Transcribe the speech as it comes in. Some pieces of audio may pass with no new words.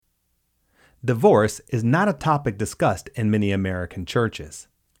Divorce is not a topic discussed in many American churches.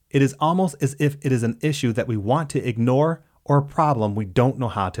 It is almost as if it is an issue that we want to ignore or a problem we don't know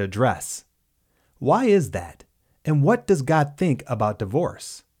how to address. Why is that? And what does God think about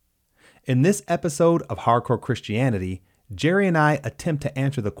divorce? In this episode of Hardcore Christianity, Jerry and I attempt to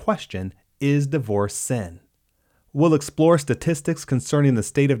answer the question, is divorce sin? We'll explore statistics concerning the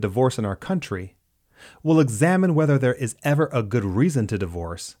state of divorce in our country. We'll examine whether there is ever a good reason to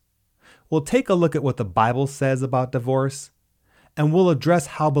divorce. We'll take a look at what the Bible says about divorce, and we'll address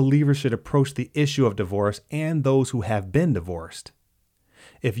how believers should approach the issue of divorce and those who have been divorced.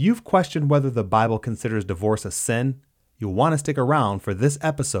 If you've questioned whether the Bible considers divorce a sin, you'll want to stick around for this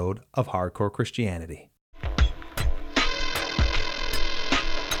episode of Hardcore Christianity.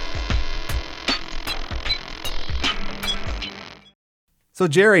 So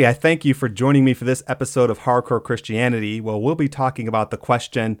Jerry, I thank you for joining me for this episode of Hardcore Christianity. Well, we'll be talking about the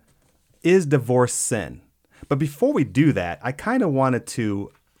question, is divorce sin? But before we do that, I kind of wanted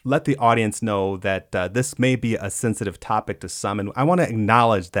to let the audience know that this may be a sensitive topic to some, and I want to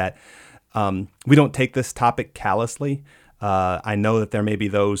acknowledge that we don't take this topic callously. I know that there may be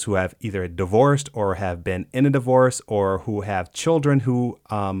those who have either divorced or have been in a divorce or who have children who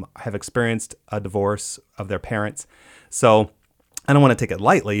have experienced a divorce of their parents. So I don't want to take it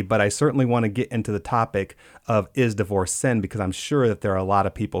lightly, but I certainly want to get into the topic of is divorce sin, because I'm sure that there are a lot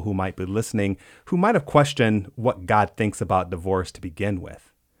of people who might be listening who might have questioned what God thinks about divorce to begin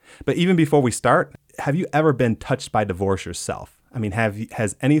with. But even before we start, have you ever been touched by divorce yourself? I mean,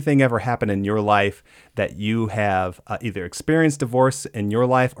 has anything ever happened in your life that you have either experienced divorce in your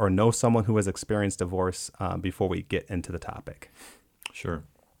life or know someone who has experienced divorce before we get into the topic? Sure.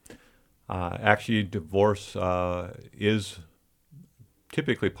 Actually, divorce is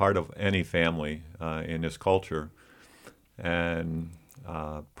typically part of any family in this culture. And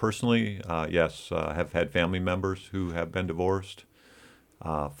personally, yes, I have had family members who have been divorced,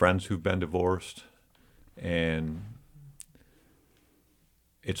 friends who've been divorced, and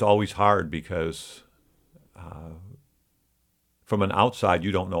it's always hard because from an outside,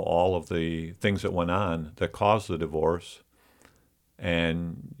 you don't know all of the things that went on that caused the divorce,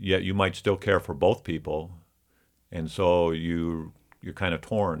 and yet you might still care for both people, and so you're kind of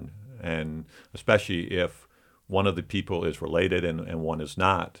torn, and especially if one of the people is related and one is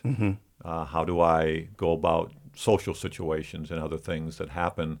not. Mm-hmm. How do I go about social situations and other things that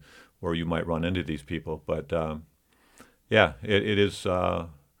happen where you might run into these people? But it is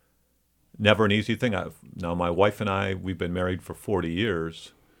never an easy thing. Now, my wife and I, we've been married for 40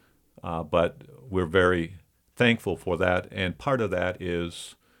 years, but we're very thankful for that, and part of that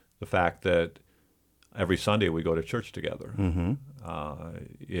is the fact that every Sunday we go to church together. Mm-hmm.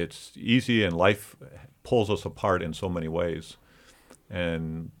 It's easy, and life pulls us apart in so many ways.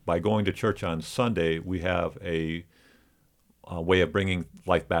 And by going to church on Sunday, we have a way of bringing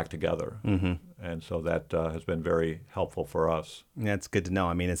life back together. Mm-hmm. And so that has been very helpful for us. That's good to know.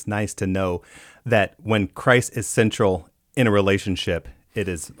 I mean, it's nice to know that when Christ is central in a relationship, it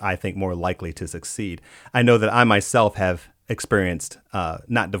is, I think, more likely to succeed. I know that I myself have experienced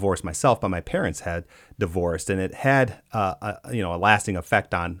not divorce myself, but my parents had divorced, and it had a lasting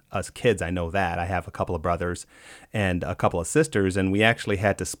effect on us kids. I know that. I have a couple of brothers and a couple of sisters, and we actually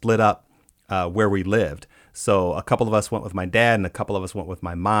had to split up where we lived. So a couple of us went with my dad, and a couple of us went with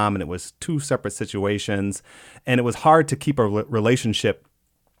my mom, and it was two separate situations, and it was hard to keep a relationship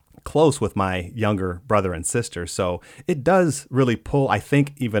close with my younger brother and sister. So it does really pull, I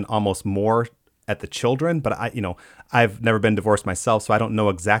think, even almost more at the children, but I've never been divorced myself, so I don't know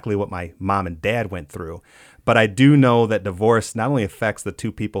exactly what my mom and dad went through. But I do know that divorce not only affects the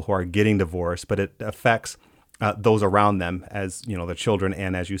two people who are getting divorced, but it affects those around them, as you know, the children,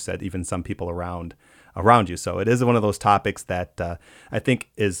 and as you said, even some people around you. So it is one of those topics that I think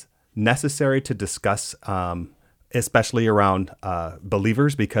is necessary to discuss, especially around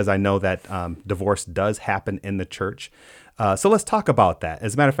believers, because I know that divorce does happen in the church. So let's talk about that.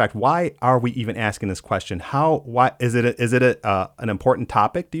 As a matter of fact, why are we even asking this question? Why is it an important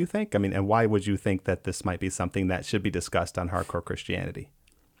topic, do you think? I mean, and why would you think that this might be something that should be discussed on Hardcore Christianity?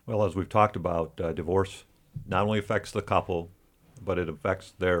 Well, as we've talked about, divorce not only affects the couple, but it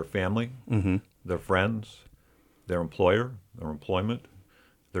affects their family, mm-hmm. their friends, their employer, their employment,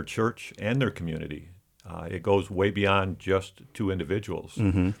 their church, and their community. It goes way beyond just two individuals.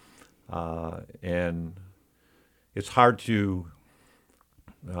 Mm-hmm. And it's hard to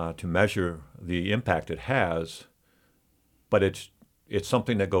measure the impact it has, but it's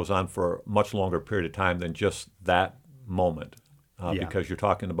something that goes on for a much longer period of time than just that moment, because you're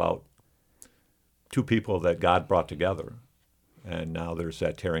talking about two people that God brought together, and now there's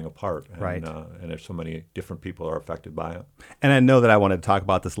that tearing apart, and, Right. And there's so many different people are affected by it. And I know that I wanted to talk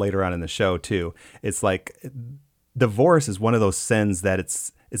about this later on in the show too. It's like divorce is one of those sins that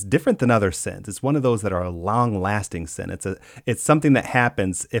it's different than other sins. It's one of those that are a long-lasting sin. It's something that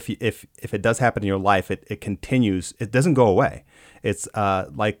happens if it does happen in your life, it continues. It doesn't go away. It's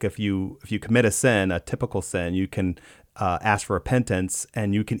like if you commit a sin, a typical sin, you can ask for repentance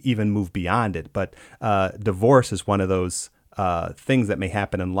and you can even move beyond it. But divorce is one of those things that may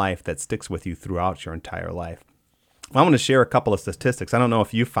happen in life that sticks with you throughout your entire life. I want to share a couple of statistics. I don't know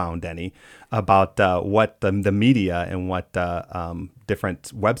if you found any about what the media and what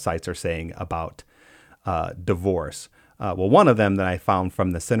different websites are saying about divorce. Well, one of them that I found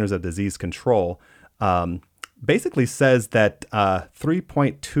from the Centers of Disease Control basically says that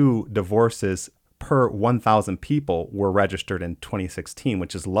 3.2 divorces per 1,000 people were registered in 2016,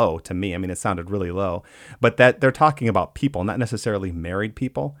 which is low to me. I mean, it sounded really low, but that they're talking about people, not necessarily married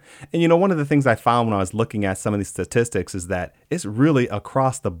people. And, one of the things I found when I was looking at some of these statistics is that it's really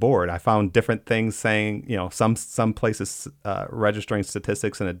across the board. I found different things saying, some places registering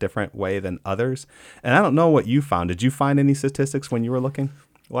statistics in a different way than others. And I don't know what you found. Did you find any statistics when you were looking?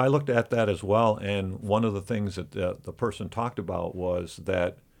 Well, I looked at that as well, and one of the things that the person talked about was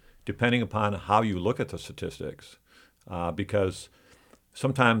that depending upon how you look at the statistics, because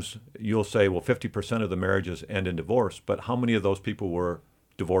sometimes you'll say, well, 50% of the marriages end in divorce, but how many of those people were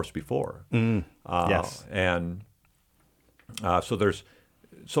divorced before? Yes. And so there's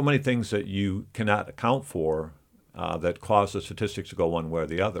so many things that you cannot account for that cause the statistics to go one way or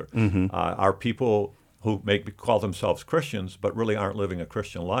the other. Are people who call themselves Christians but really aren't living a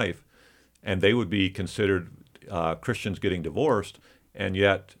Christian life, and they would be considered Christians getting divorced, and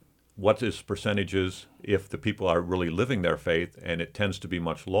yet what is percentages if the people are really living their faith, and it tends to be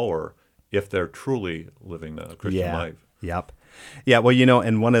much lower if they're truly living the Christian life. Yep. Yeah, well,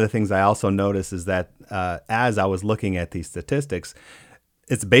 and one of the things I also noticed is that as I was looking at these statistics,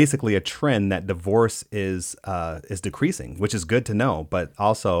 it's basically a trend that divorce is decreasing, which is good to know. But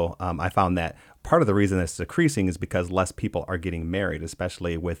also, I found that part of the reason it's decreasing is because less people are getting married,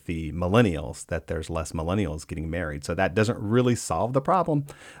 especially with the millennials, that there's less millennials getting married. So that doesn't really solve the problem,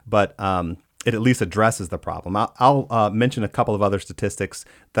 but it at least addresses the problem. I'll mention a couple of other statistics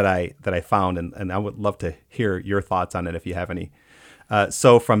that I found, and I would love to hear your thoughts on it if you have any.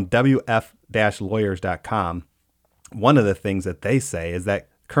 So from WF-lawyers.com, one of the things that they say is that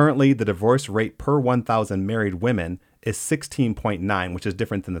currently the divorce rate per 1,000 married women is 16.9, which is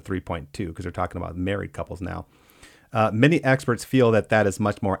different than the 3.2 because they're talking about married couples now. Many experts feel that is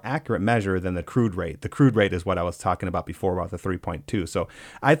much more accurate measure than the crude rate. The crude rate is what I was talking about before about the 3.2. So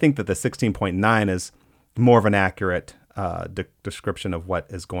I think that the 16.9 is more of an accurate description of what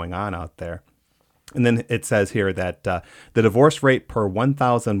is going on out there. And then it says here that the divorce rate per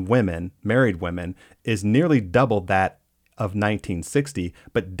 1,000 women, married women, is nearly double that of 1960,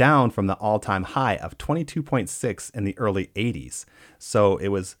 but down from the all-time high of 22.6 in the early 80s. So it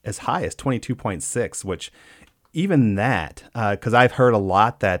was as high as 22.6, which even that, because I've heard a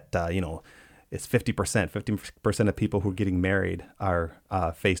lot that, it's 50% of people who are getting married are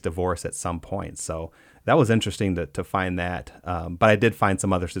face divorce at some point. So that was interesting to find that. But I did find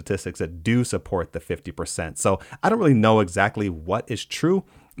some other statistics that do support the 50%. So I don't really know exactly what is true,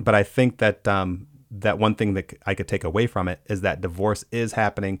 but I think that that one thing that I could take away from it is that divorce is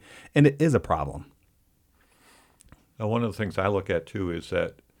happening and it is a problem. Now, one of the things I look at too is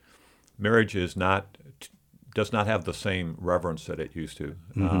that marriage does not have the same reverence that it used to.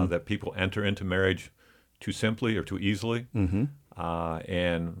 That people enter into marriage too simply or too easily,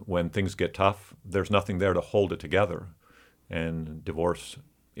 and when things get tough, there's nothing there to hold it together. And divorce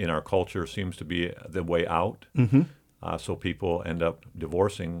in our culture seems to be the way out. So people end up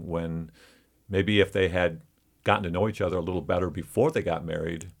divorcing when maybe if they had gotten to know each other a little better before they got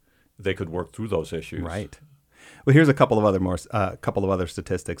married, they could work through those issues. Right. Well, here's a couple of other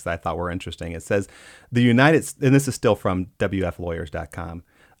statistics that I thought were interesting. It says and this is still from WFLawyers.com.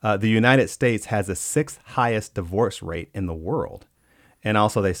 The United States has the 6th highest divorce rate in the world, and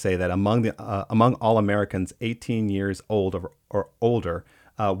also they say that among all Americans 18 years old or older,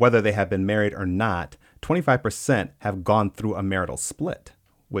 whether they have been married or not, 25% have gone through a marital split.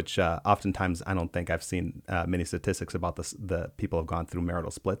 Which oftentimes I don't think I've seen many statistics about the people who have gone through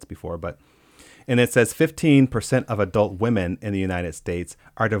marital splits before. And it says 15% of adult women in the United States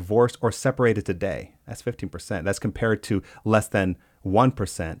are divorced or separated today. That's 15%. That's compared to less than 1%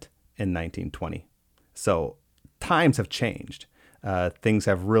 in 1920. So times have changed. Things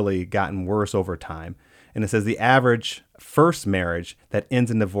have really gotten worse over time. And it says the average first marriage that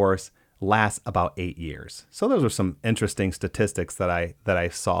ends in divorce lasts about 8 years. So those are some interesting statistics that I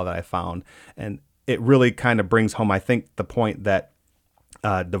saw, that I found, and it really kind of brings home, I think, the point that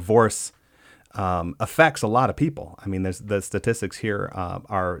divorce affects a lot of people. I mean, the statistics here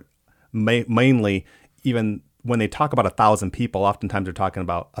are mainly, even when they talk about 1,000 people, oftentimes they're talking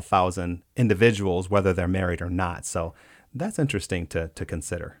about 1,000 individuals, whether they're married or not. So that's interesting to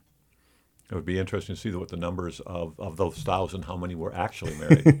consider. It would be interesting to see what the numbers of those 1,000, how many were actually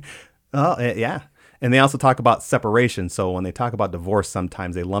married. Oh, yeah. And they also talk about separation. So when they talk about divorce,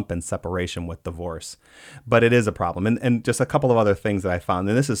 sometimes they lump in separation with divorce. But it is a problem. And just a couple of other things that I found,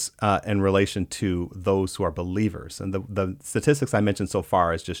 and this is in relation to those who are believers. And the statistics I mentioned so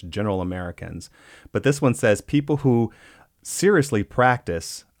far is just general Americans. But this one says people who seriously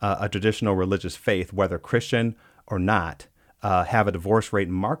practice a traditional religious faith, whether Christian or not, have a divorce rate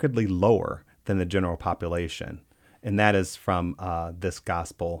markedly lower than the general population. And that is from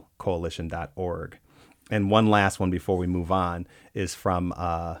thisgospelcoalition.org. And one last one before we move on is from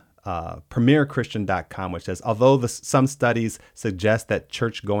premierchristian.com, which says, although some studies suggest that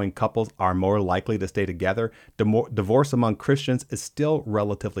church-going couples are more likely to stay together, divorce among Christians is still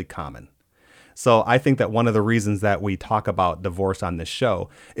relatively common. So I think that one of the reasons that we talk about divorce on this show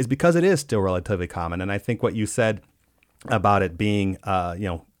is because it is still relatively common. And I think what you said about it being,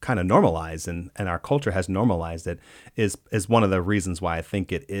 kind of normalized, and our culture has normalized it, is one of the reasons why I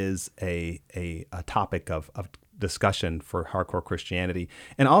think it is a topic of discussion for hardcore Christianity.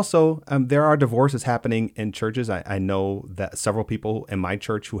 And also, there are divorces happening in churches. I know that several people in my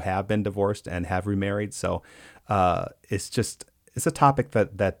church who have been divorced and have remarried. So it's a topic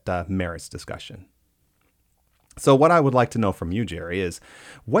that merits discussion. So what I would like to know from you, Jerry, is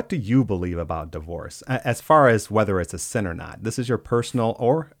what do you believe about divorce as far as whether it's a sin or not? This is your personal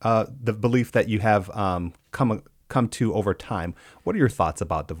or the belief that you have come to over time. What are your thoughts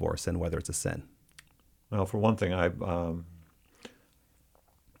about divorce and whether it's a sin? Well, for one thing, I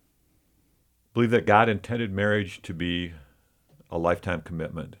believe that God intended marriage to be a lifetime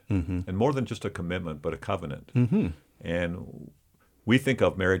commitment, and more than just a commitment, but a covenant. And we think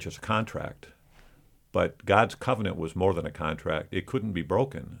of marriage as a contract. But God's covenant was more than a contract. It couldn't be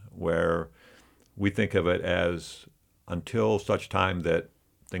broken, where we think of it as until such time that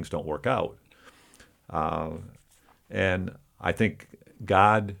things don't work out. And I think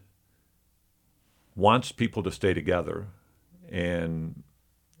God wants people to stay together. And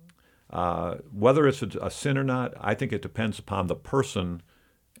whether it's a sin or not, I think it depends upon the person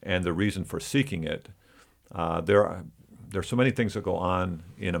and the reason for seeking it. There's so many things that go on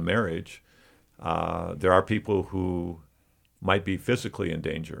in a marriage. There are people who might be physically in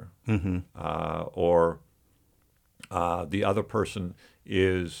danger, or the other person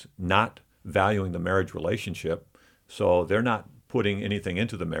is not valuing the marriage relationship, so they're not putting anything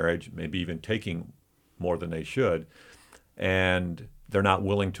into the marriage, maybe even taking more than they should, and they're not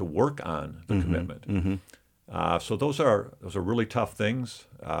willing to work on the commitment. So those are really tough things.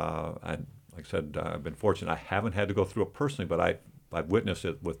 And like I said, I've been fortunate. I haven't had to go through it personally, but I've witnessed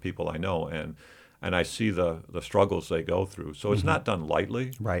it with people I know, and I see the struggles they go through. So it's not done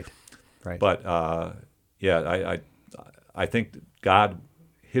lightly. Right. But I think God,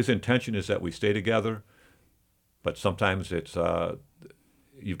 His intention is that we stay together, but sometimes it's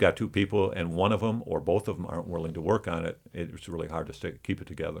you've got two people and one of them or both of them aren't willing to work on it. It's really hard to keep it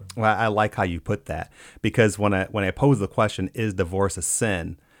together. Well, I like how you put that, because when I pose the question, is divorce a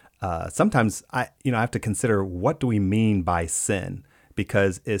sin? Sometimes I have to consider, what do we mean by sin?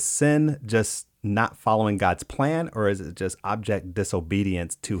 Because is sin just not following God's plan, or is it just abject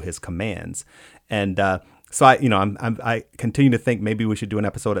disobedience to His commands? And so I continue to think maybe we should do an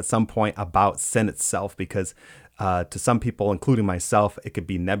episode at some point about sin itself, because to some people, including myself, it could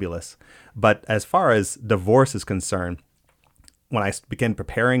be nebulous. But as far as divorce is concerned, when I began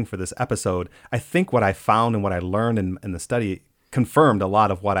preparing for this episode, I think what I found and what I learned in the study confirmed a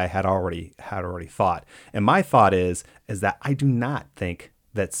lot of what I had already thought. And my thought is that I do not think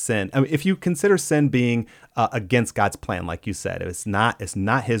that sin, I mean, if you consider sin being against God's plan, like you said, it's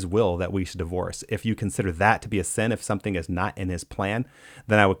not His will that we should divorce. If you consider that to be a sin, if something is not in His plan,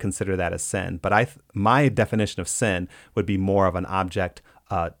 then I would consider that a sin. But my definition of sin would be more of an object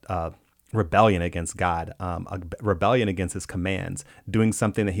rebellion against God, a rebellion against His commands, doing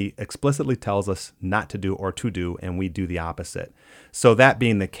something that He explicitly tells us not to do or to do, and we do the opposite. So that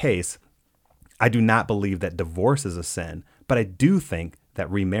being the case, I do not believe that divorce is a sin, but I do think that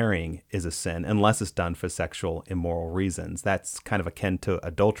remarrying is a sin unless it's done for sexual immoral reasons. That's kind of akin to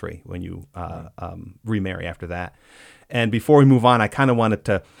adultery when you remarry after that. And before we move on, I kind of wanted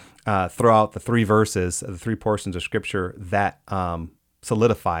to throw out the three verses, the three portions of Scripture that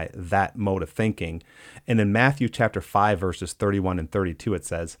solidify that mode of thinking. And in Matthew chapter 5, verses 31 and 32, it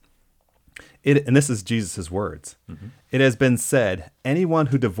says, and this is Jesus' words. It has been said, anyone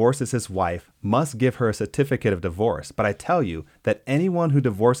who divorces his wife must give her a certificate of divorce. But I tell you that anyone who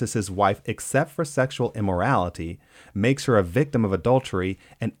divorces his wife except for sexual immorality makes her a victim of adultery,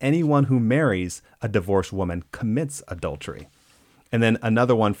 and anyone who marries a divorced woman commits adultery. And then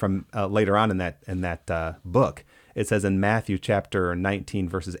another one from later on in that book, it says in Matthew chapter 19,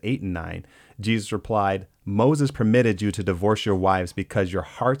 verses 8 and 9, Jesus replied, Moses permitted you to divorce your wives because your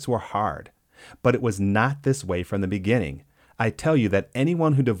hearts were hard. But it was not this way from the beginning. I tell you that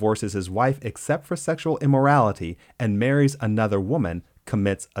anyone who divorces his wife except for sexual immorality and marries another woman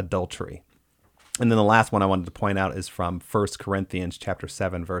commits adultery. And then the last one I wanted to point out is from 1 Corinthians chapter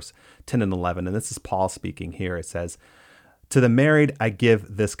 7, verse 10 and 11. And this is Paul speaking here. It says, to the married I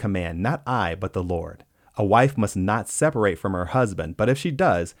give this command, not I, but the Lord. A wife must not separate from her husband, but if she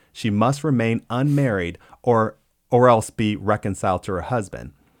does, she must remain unmarried or else be reconciled to her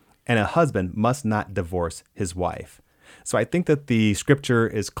husband. And a husband must not divorce his wife. So I think that the scripture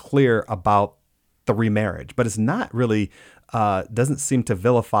is clear about the remarriage, but it's not really, doesn't seem to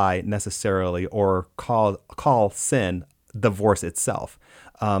vilify necessarily or call sin divorce itself.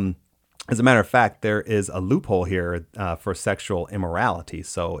 As a matter of fact, there is a loophole here for sexual immorality.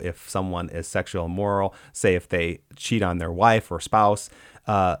 So if someone is sexually immoral, say if they cheat on their wife or spouse,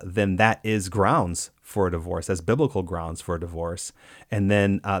 then that is grounds for a divorce, as biblical grounds for a divorce. And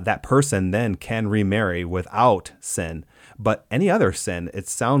then that person then can remarry without sin. But any other sin, it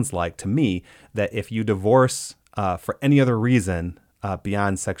sounds like to me that if you divorce for any other reason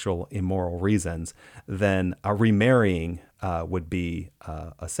beyond sexual immoral reasons, then remarrying would be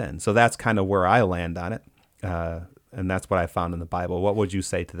a sin. So that's kind of where I land on it. And that's what I found in the Bible. What would you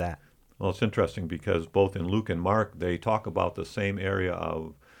say to that? Well, it's interesting because both in Luke and Mark, they talk about the same area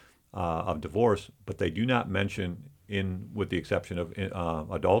of divorce, but they do not mention, with the exception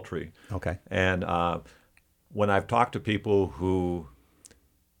of adultery. Okay. And when I've talked to people who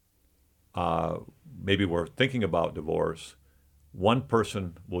maybe were thinking about divorce, one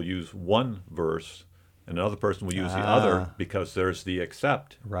person will use one verse and another person will use the other because there's the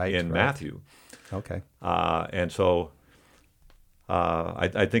except in Matthew. Okay. And so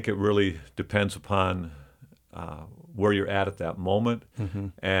I think it really depends upon where you're at that moment. Mm-hmm.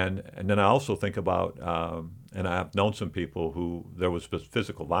 And then I also think about, and I've known some people who there was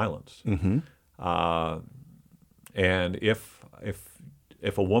physical violence. Mm-hmm. And if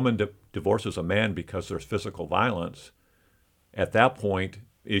a woman divorces a man because there's physical violence, at that point,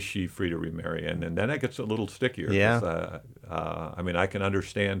 is she free to remarry? And then that gets a little stickier. Yeah. I mean, I can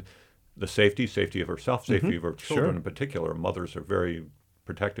understand the safety of herself, safety of her children in particular. Mothers are very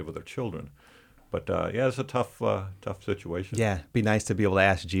protective of their children. But it's a tough situation. Yeah, it'd be nice to be able to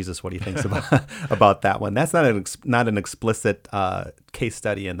ask Jesus what he thinks about that one. That's not an explicit case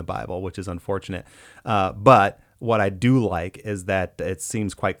study in the Bible, which is unfortunate. But what I do like is that it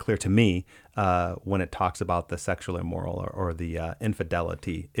seems quite clear to me when it talks about the sexual immoral or the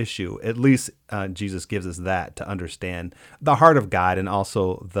infidelity issue. At least Jesus gives us that to understand the heart of God and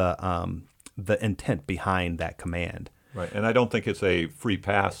also the intent behind that command. Right, and I don't think it's a free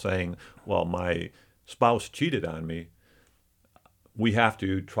pass saying, well, my spouse cheated on me. We have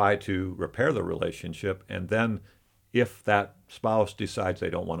to try to repair the relationship, and then if that spouse decides they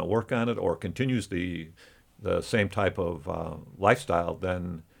don't want to work on it or continues the same type of lifestyle,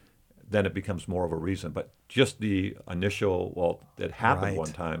 then it becomes more of a reason. But just the initial, well, it happened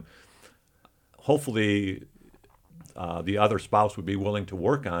one time, hopefully the other spouse would be willing to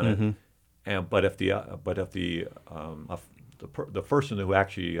work on it. But if the person who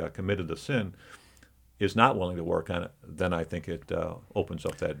actually committed the sin is not willing to work on it, then I think it opens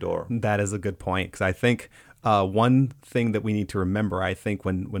up that door. That is a good point, because I think one thing that we need to remember, I think,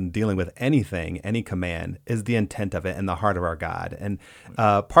 when dealing with anything, any command, is the intent of it and the heart of our God. And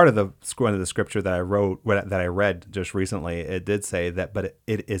part of the scripture that I read just recently, it did say that, but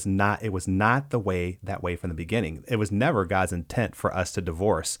it was not that way from the beginning. It was never God's intent for us to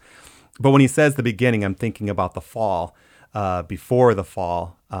divorce. But when he says the beginning, I'm thinking about the fall. Before the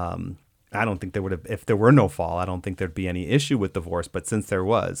fall, I don't think there would have, if there were no fall, I don't think there'd be any issue with divorce. But since there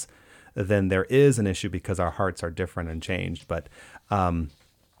was, then there is an issue because our hearts are different and changed. But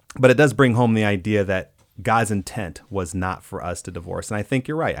it does bring home the idea that God's intent was not for us to divorce. And I think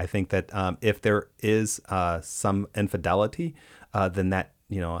you're right. I think that if there is some infidelity, then that,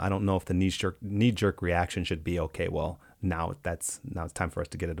 I don't know if the knee-jerk reaction should be, okay, well, now it's time for us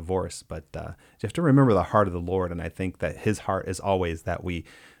to get a divorce. But you have to remember the heart of the Lord, and I think that his heart is always that we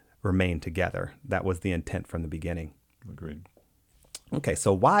remain together. That was the intent from the beginning. Agreed. Okay,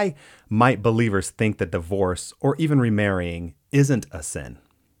 so why might believers think that divorce or even remarrying isn't a sin?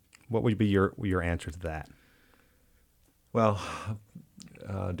 What would be your answer to that? Well,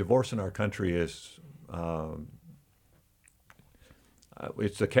 divorce in our country is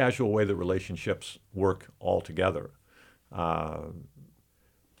it's the casual way that relationships work altogether. Uh,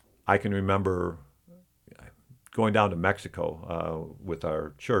 I can remember going down to Mexico with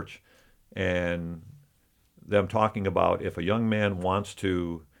our church and them talking about if a young man wants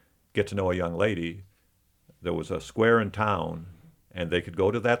to get to know a young lady, there was a square in town, and they could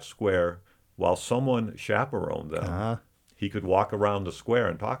go to that square while someone chaperoned them. Uh, He could walk around the square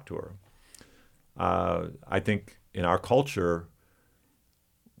and talk to her. I think in our culture,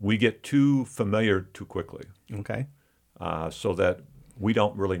 we get too familiar too quickly, okay. so that we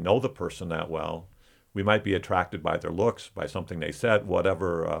don't really know the person that well. We might be attracted by their looks, by something they said,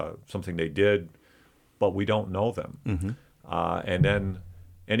 whatever, something they did, but we don't know them. And then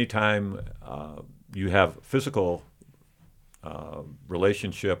anytime you have physical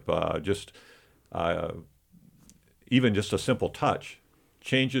relationship, uh, even just a simple touch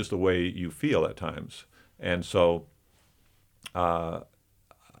changes the way you feel at times. And so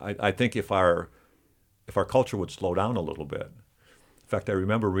I think if our culture would slow down a little bit. In fact, I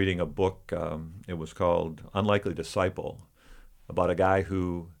remember reading a book. It was called Unlikely Disciple, about a guy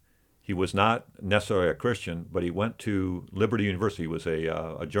who he was not necessarily a Christian, but he went to Liberty University. He was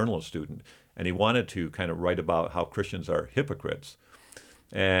a journalism student, and he wanted to kind of write about how Christians are hypocrites.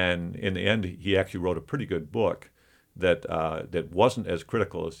 And in the end, he actually wrote a pretty good book that wasn't as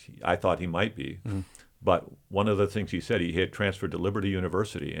critical as I thought he might be. But one of the things he said, he had transferred to Liberty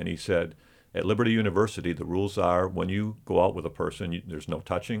University, and he said, at Liberty University, the rules are when you go out with a person, there's no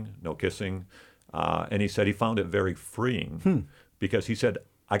touching, no kissing. And he said he found it very freeing because he said,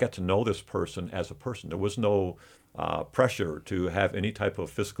 I got to know this person as a person. There was no pressure to have any type of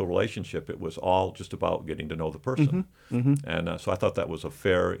physical relationship. It was all just about getting to know the person. And so I thought that was a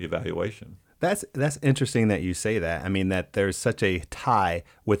fair evaluation. That's interesting that you say that. I mean, that there's such a tie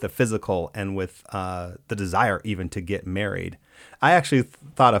with the physical and with the desire even to get married. I actually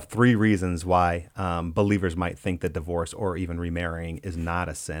thought of 3 reasons why believers might think that divorce or even remarrying is not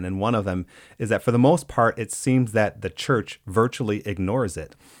a sin. And one of them is that for the most part, it seems that the church virtually ignores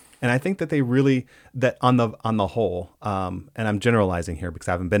it. And I think that they really, that on the whole, and I'm generalizing here because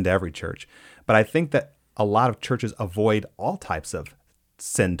I haven't been to every church, but I think that a lot of churches avoid all types of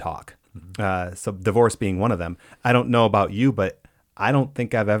sin talk. So divorce being one of them. I don't know about you, but I don't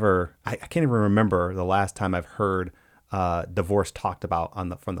think I can't even remember the last time I've heard divorce talked about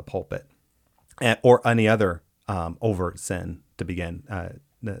from the pulpit, or any other overt sin to begin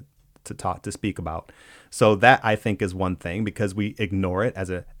to speak about. So that I think is one thing because we ignore it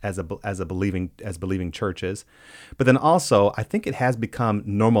as believing churches, but then also I think it has become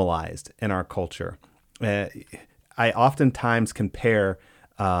normalized in our culture. I oftentimes compare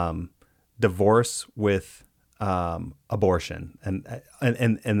divorce with abortion, and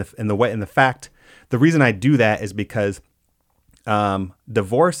the reason I do that is because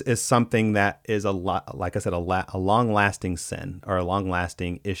divorce is something that is like I said, a long-lasting sin or a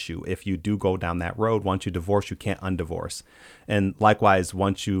long-lasting issue. If you do go down that road, once you divorce, you can't undivorce, and likewise,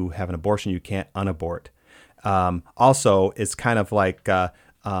 once you have an abortion, you can't unabort. Also, it's kind of like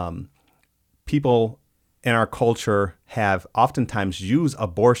people in our culture have oftentimes used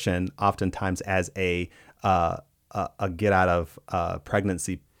abortion oftentimes as a get out of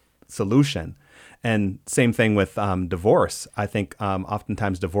pregnancy solution. And same thing with divorce. I think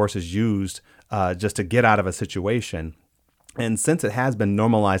oftentimes divorce is used just to get out of a situation. And since it has been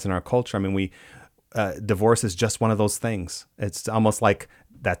normalized in our culture, I mean, divorce is just one of those things. It's almost like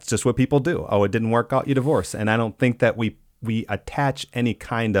that's just what people do. Oh, it didn't work out, you divorce. And I don't think that we attach any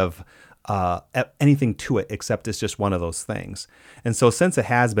kind of anything to it except it's just one of those things. And so since it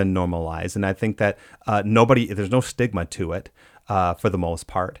has been normalized, and I think that there's no stigma to it for the most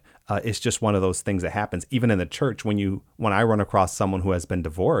part. It's just one of those things that happens. Even in the church, when I run across someone who has been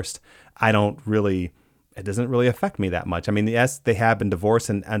divorced, it doesn't really affect me that much. I mean, yes, they have been divorced,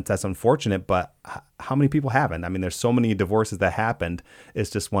 and that's unfortunate, but how many people haven't? I mean, there's so many divorces that happened. It's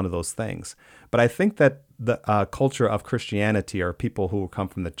just one of those things. But I think that the culture of Christianity, or people who come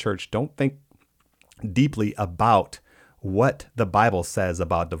from the church, don't think deeply about what the Bible says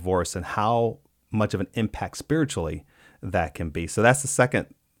about divorce and how much of an impact spiritually that can be. So that's the second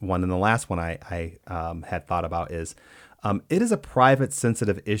one. And the last one I had thought about is it is a private,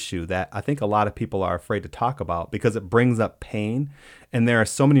 sensitive issue that I think a lot of people are afraid to talk about because it brings up pain. And there are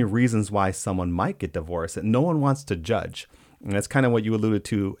so many reasons why someone might get divorced that no one wants to judge. And that's kind of what you alluded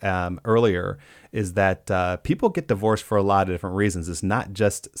to earlier, is that people get divorced for a lot of different reasons. It's not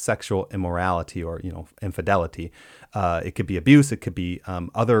just sexual immorality or infidelity. It could be abuse. It could be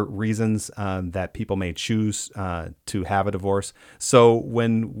other reasons that people may choose to have a divorce. So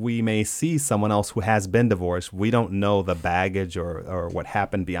when we may see someone else who has been divorced, we don't know the baggage or what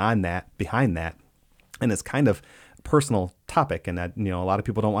happened behind that. And it's kind of a personal topic, and that a lot of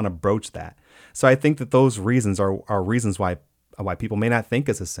people don't want to broach that. So I think that those reasons are reasons why people may not think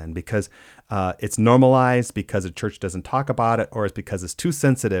it's a sin, because it's normalized, because the church doesn't talk about it, or it's because it's too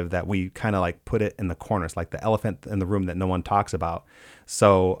sensitive that we kind of like put it in the corners, like the elephant in the room that no one talks about.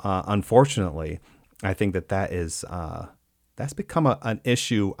 So unfortunately, I think that's become an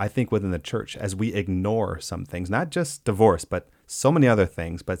issue, I think, within the church, as we ignore some things, not just divorce, but so many other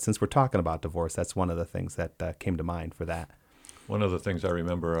things. But since we're talking about divorce, that's one of the things that came to mind for that. One of the things I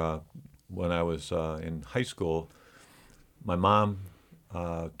remember when I was in high school, my mom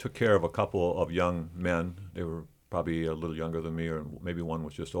took care of a couple of young men. They were probably a little younger than me, or maybe one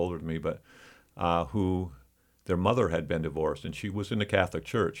was just older than me, but who their mother had been divorced, and she was in the Catholic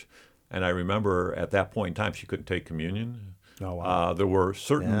Church. And I remember at that point in time, she couldn't take communion. Oh, wow. There were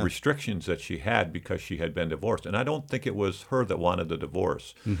certain restrictions that she had because she had been divorced. And I don't think it was her that wanted the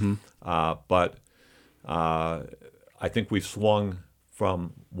divorce. Mm-hmm. But I think we've swung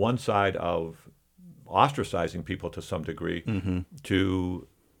from one side of ostracizing people to some degree to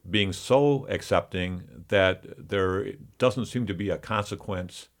being so accepting that there doesn't seem to be a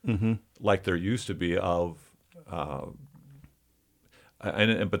consequence like there used to be of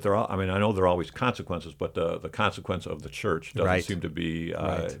but there are, I mean, I know there are always consequences, but the consequence of the church doesn't seem to be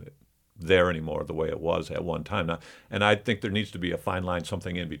there anymore the way it was at one time. Now, and I think there needs to be a fine line,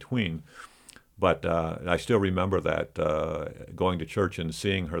 something in between. But I still remember that going to church and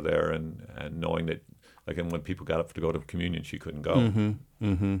seeing her there, and knowing that, again, when people got up to go to communion, she couldn't go. Mm-hmm.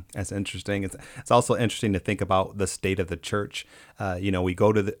 Mm-hmm. That's interesting. It's also interesting to think about the state of the church. We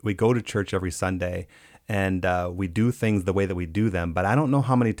go to church every Sunday, and we do things the way that we do them. But I don't know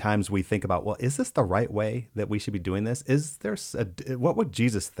how many times we think about, well, is this the right way that we should be doing this? What would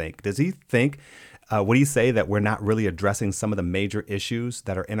Jesus think? Does he think? Would he say that we're not really addressing some of the major issues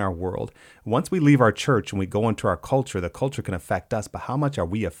that are in our world? Once we leave our church and we go into our culture, the culture can affect us, but how much are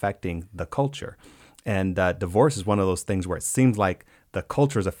we affecting the culture? And divorce is one of those things where it seems like the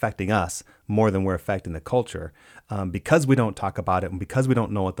culture is affecting us more than we're affecting the culture. Because we don't talk about it and because we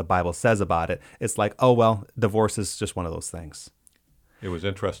don't know what the Bible says about it, it's like, oh, well, divorce is just one of those things. It was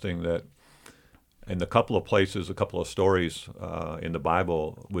interesting that in a couple of stories in the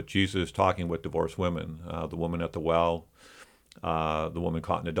Bible with Jesus talking with divorced women, the woman at the well, the woman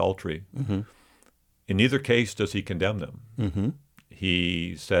caught in adultery. Mm-hmm. In neither case does he condemn them. Mm-hmm.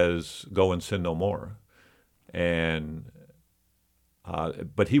 He says, go and sin no more.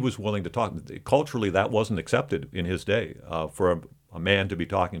 But he was willing to talk. Culturally, that wasn't accepted in his day. For a man to be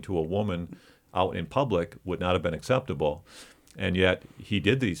talking to a woman out in public would not have been acceptable. And yet he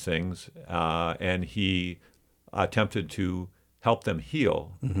did these things, and he attempted to help them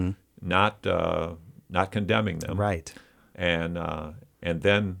heal, mm-hmm. not condemning them. Right. And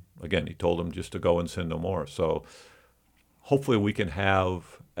then, again, he told them just to go and sin no more. So hopefully we can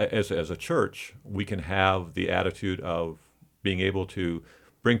have, as a church, we can have the attitude of being able to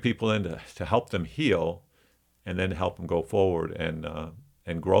bring people in to help them heal, and then help them go forward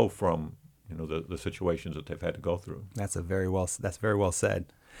and grow from the situations that they've had to go through. That's very well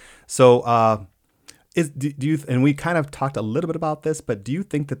said. So do you, and we kind of talked a little bit about this, but do you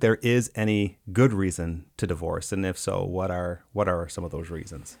think that there is any good reason to divorce? And if so, what are some of those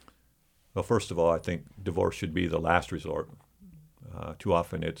reasons? Well, first of all, I think divorce should be the last resort. Too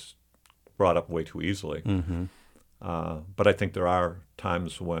often it's brought up way too easily. Mm-hmm. But I think there are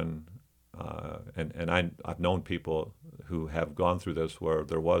times when, I've known people who have gone through this, where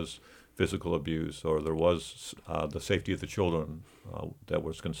there was physical abuse, or there was the safety of the children that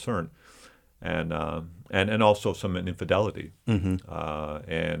was concerned, and also some infidelity.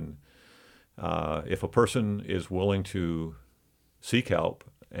 Mm-hmm. If a person is willing to seek help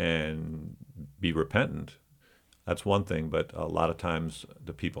and be repentant, that's one thing. But a lot of times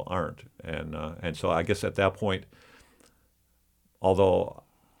the people aren't, and so I guess at that point, although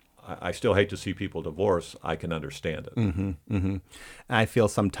I still hate to see people divorce, I can understand it. Mm-hmm, mm-hmm. I feel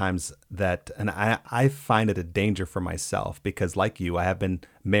sometimes that, and I find it a danger for myself, because like you, I have been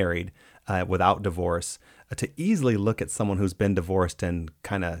married without divorce. To easily look at someone who's been divorced and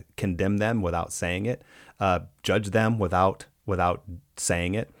kind of condemn them without saying it, judge them without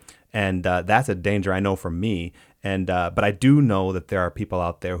saying it. And that's a danger I know for me. And but I do know that there are people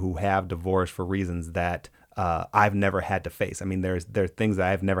out there who have divorced for reasons that I've never had to face. I mean, there are things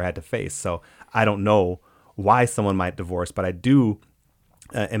that I've never had to face. So I don't know why someone might divorce, but I do,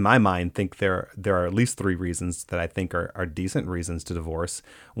 in my mind, think there are at least three reasons that I think are decent reasons to divorce.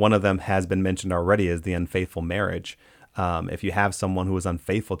 One of them has been mentioned already, is the unfaithful marriage. If you have someone who is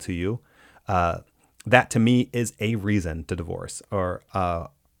unfaithful to you, that to me is a reason to divorce, or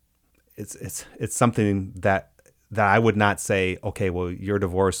it's something that I would not say, okay, well, your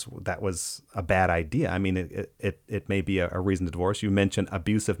divorce, that was a bad idea. I mean, it may be a reason to divorce. You mentioned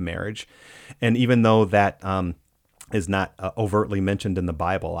abusive marriage, and even though that is not overtly mentioned in the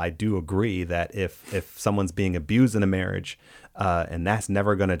Bible, I do agree that if someone's being abused in a marriage, and that's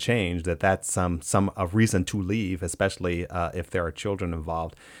never going to change, that's a reason to leave, especially if there are children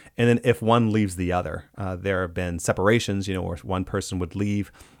involved. And then if one leaves the other, there have been separations, where one person would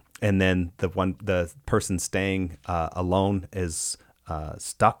leave, and then the person staying alone is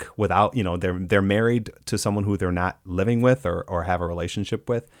stuck without, they're married to someone who they're not living with or have a relationship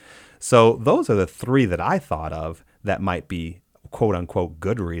with. So those are the three that I thought of that might be quote unquote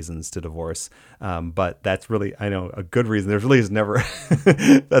good reasons to divorce. But that's really, I know, a good reason. There really is never,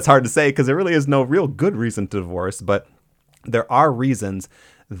 that's hard to say because there really is no real good reason to divorce. But there are reasons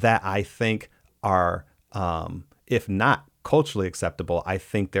that I think are, if not culturally acceptable, I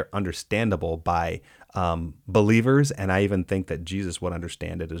think they're understandable by believers, and I even think that Jesus would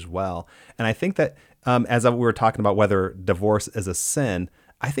understand it as well. And I think that as we were talking about whether divorce is a sin,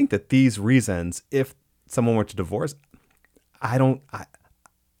 I think that these reasons, if someone were to divorce, I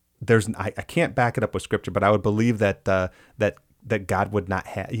can't back it up with scripture, but I would believe that that God would not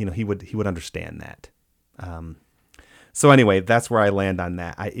have, he would understand that. So anyway, that's where I land on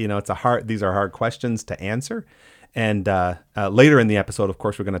that. These are hard questions to answer. And later in the episode, of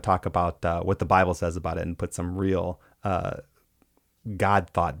course, we're going to talk about what the Bible says about it and put some real God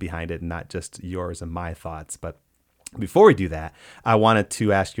thought behind it, and not just yours and my thoughts. But before we do that, I wanted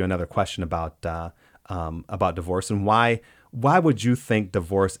to ask you another question about divorce, and why would you think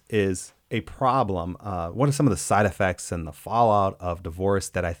divorce is a problem? What are some of the side effects and the fallout of divorce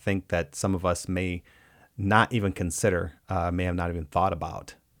that I think that some of us may not even consider, may have not even thought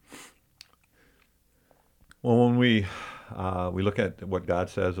about? Well, when we look at what God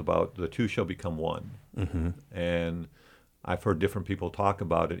says about the two shall become one, Mm-hmm. and I've heard different people talk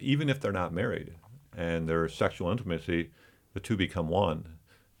about it, even if they're not married and there's sexual intimacy, the two become one.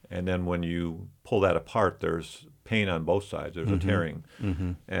 And then when you pull that apart, there's pain on both sides. There's Mm-hmm. a tearing,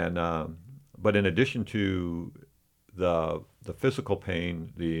 Mm-hmm. and but in addition to the physical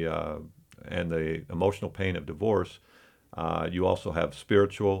pain, and the emotional pain of divorce, you also have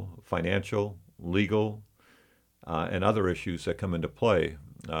spiritual, financial, legal, and other issues that come into play.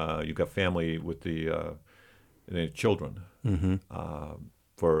 You've got family with the children. Mm-hmm.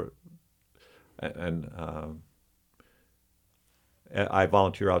 I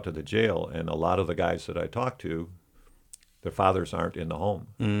volunteer out to the jail, and a lot of the guys that I talk to, their fathers aren't in the home.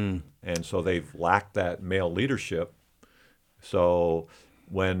 Mm. And so they've lacked that male leadership. So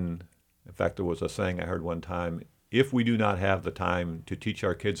in fact, there was a saying I heard one time, if we do not have the time to teach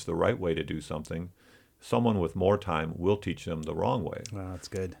our kids the right way to do something, someone with more time will teach them the wrong way. Wow, that's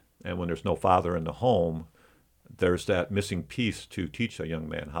good. And when there's no father in the home, there's that missing piece to teach a young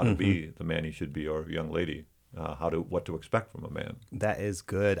man how to be the man he should be, or a young lady, what to expect from a man. That is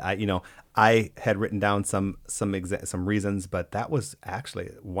good. I had written down some reasons, but that was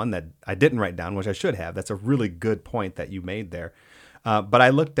actually one that I didn't write down, which I should have. That's a really good point that you made there. But I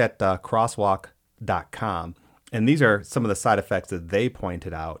looked at crosswalk.com, and these are some of the side effects that they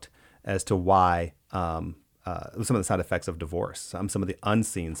pointed out as to why some of the side effects of divorce, some of the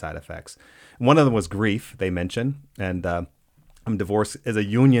unseen side effects. One of them was grief, they mentioned, and divorce is a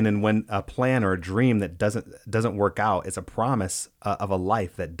union, and when a plan or a dream that doesn't work out, it's a promise of a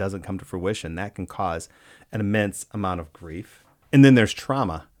life that doesn't come to fruition. That can cause an immense amount of grief. And then there's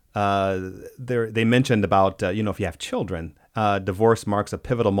trauma. They mentioned about if you have children, divorce marks a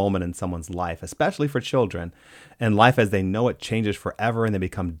pivotal moment in someone's life, especially for children. And life as they know it changes forever, and they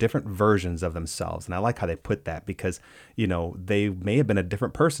become different versions of themselves. And I like how they put that, because they may have been a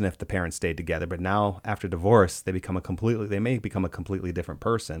different person if the parents stayed together, but now after divorce they may become a completely different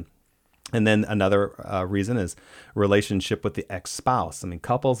person. And then another reason is relationship with the ex-spouse. I mean,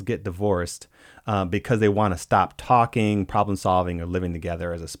 couples get divorced because they want to stop talking, problem solving, or living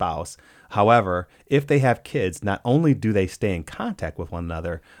together as a spouse. However, if they have kids, not only do they stay in contact with one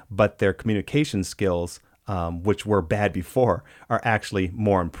another, but their communication skills, which were bad before, are actually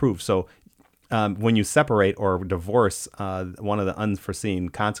more improved. So when you separate or divorce, one of the unforeseen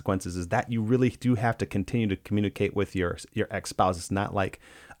consequences is that you really do have to continue to communicate with your ex-spouse. It's not like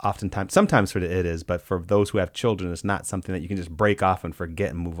sometimes it is, but for those who have children, it's not something that you can just break off and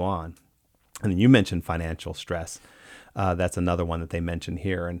forget and move on. And then you mentioned financial stress. That's another one that they mention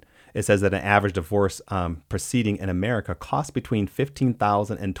here. And it says that an average divorce proceeding in America costs between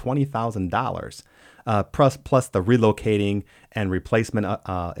 $15,000 and $20,000, plus the relocating and replacement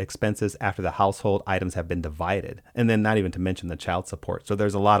expenses after the household items have been divided. And then not even to mention the child support. So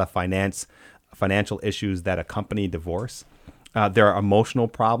there's a lot of financial issues that accompany divorce. There are emotional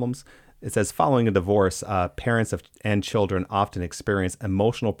problems. It says following a divorce, parents and children often experience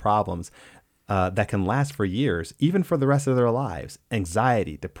emotional problems that can last for years, even for the rest of their lives.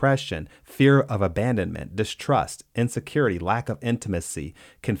 Anxiety, depression, fear of abandonment, distrust, insecurity, lack of intimacy,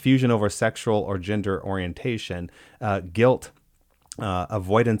 confusion over sexual or gender orientation, guilt,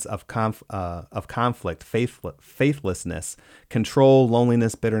 avoidance of conflict, faithlessness, control,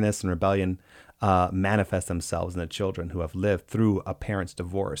 loneliness, bitterness, and rebellion manifest themselves in the children who have lived through a parent's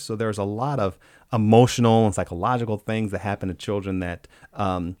divorce. So there's a lot of emotional and psychological things that happen to children that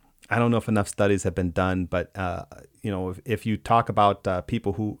I don't know if enough studies have been done, but if you talk about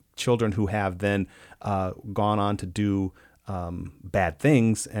children who have then gone on to do bad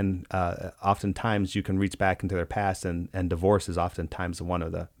things, and oftentimes you can reach back into their past, and divorce is oftentimes one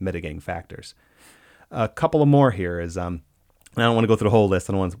of the mitigating factors. A couple of more here is, I don't want to go through the whole list.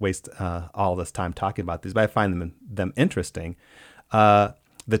 I don't want to waste all this time talking about these, but I find them interesting.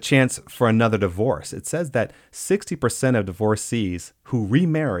 The chance for another divorce. It says that 60% of divorcees who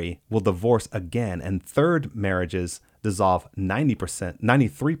remarry will divorce again, and third marriages dissolve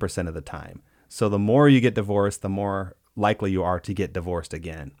 93% of the time. So the more you get divorced, the more likely you are to get divorced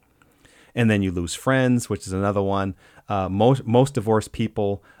again. And then you lose friends, which is another one. Most divorced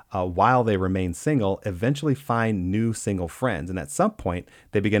people, while they remain single, eventually find new single friends. And at some point,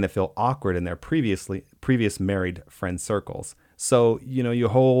 they begin to feel awkward in their previous married friend circles. So, your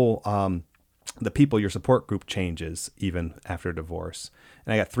whole, your support group changes even after divorce.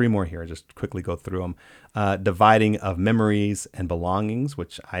 And I got 3 more here, just quickly go through them. Dividing of memories and belongings,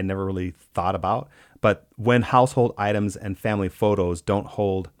 which I never really thought about. But when household items and family photos don't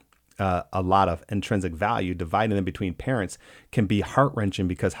hold a lot of intrinsic value, dividing them between parents can be heart-wrenching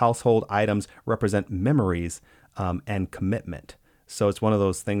because household items represent memories and commitment. So it's one of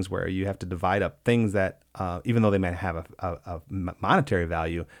those things where you have to divide up things that, even though they might have a monetary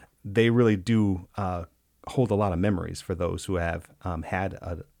value, they really do hold a lot of memories for those who have had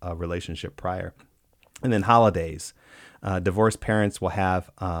a relationship prior. And then holidays. Divorced parents will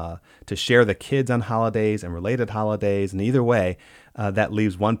have to share the kids on holidays and related holidays. And either way, that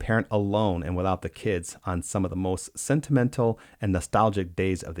leaves one parent alone and without the kids on some of the most sentimental and nostalgic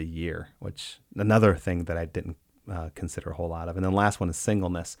days of the year, which another thing that I didn't consider a whole lot of. And then the last one is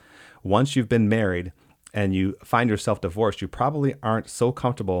singleness. Once you've been married and you find yourself divorced, you probably aren't so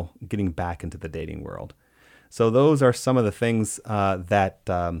comfortable getting back into the dating world. So those are some of the things that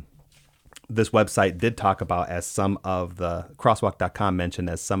this website did talk about as some of the crosswalk.com mentioned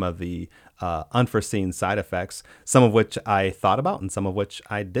as some of the unforeseen side effects, some of which I thought about and some of which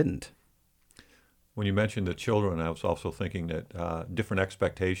I didn't. When you mentioned the children, I was also thinking that different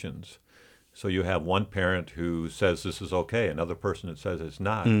expectations. So you have one parent who says this is okay, another person that says it's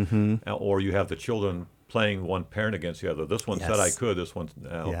not, or you have the children playing one parent against the other. This one said I could, this one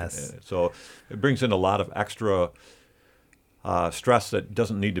Yes. So it brings in a lot of extra stress that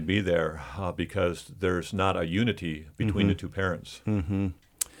doesn't need to be there because there's not a unity between the two parents. Mm-hmm.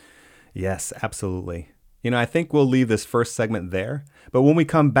 Yes, absolutely. I think we'll leave this first segment there, but when we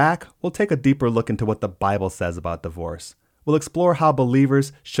come back, we'll take a deeper look into what the Bible says about divorce. We'll explore how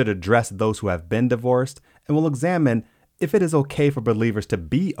believers should address those who have been divorced, and we'll examine if it is okay for believers to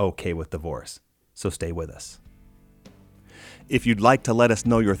be okay with divorce. So stay with us. If you'd like to let us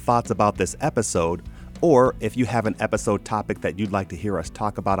know your thoughts about this episode, or if you have an episode topic that you'd like to hear us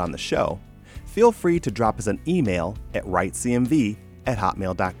talk about on the show, feel free to drop us an email at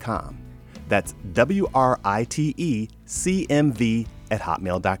writecmv@hotmail.com. That's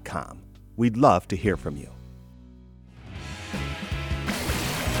WRITECMV@hotmail.com. We'd love to hear from you.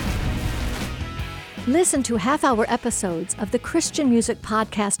 Listen to half-hour episodes of the Christian Music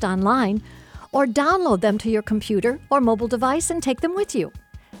Podcast online, or download them to your computer or mobile device and take them with you.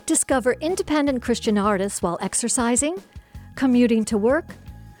 Discover independent Christian artists while exercising, commuting to work,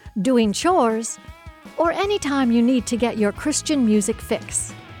 doing chores, or anytime you need to get your Christian music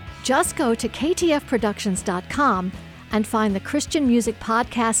fix. Just go to ktfproductions.com and find the Christian Music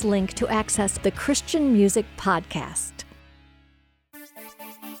Podcast link to access the Christian Music Podcast.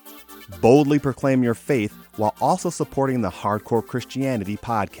 Boldly proclaim your faith while also supporting the Hardcore Christianity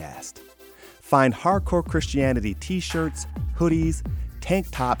podcast. Find Hardcore Christianity t-shirts, hoodies, tank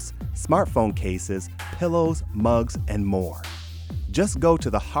tops, smartphone cases, pillows, mugs, and more. Just go to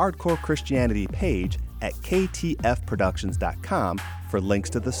the Hardcore Christianity page at ktfproductions.com for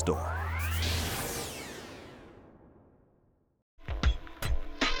links to the store.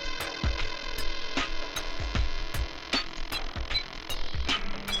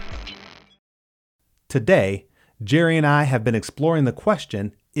 Today, Jerry and I have been exploring the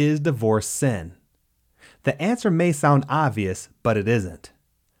question, is divorce sin? The answer may sound obvious, but it isn't.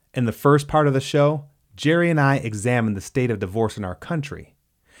 In the first part of the show, Jerry and I examined the state of divorce in our country.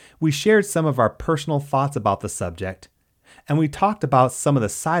 We shared some of our personal thoughts about the subject, and we talked about some of the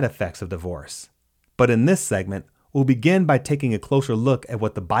side effects of divorce. But in this segment, we'll begin by taking a closer look at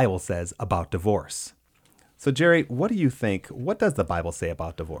what the Bible says about divorce. So Jerry, what do you think? What does the Bible say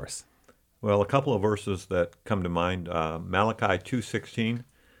about divorce? Well, a couple of verses that come to mind. Malachi 2:16,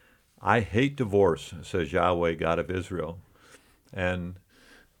 I hate divorce, says Yahweh, God of Israel. And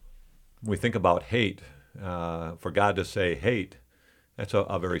when we think about hate, for God to say hate, that's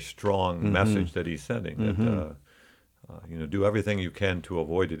a very strong message that he's sending. That, do everything you can to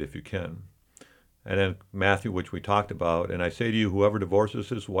avoid it if you can. And then Matthew, which we talked about, and I say to you, whoever divorces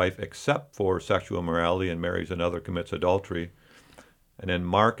his wife except for sexual immorality and marries another commits adultery. And then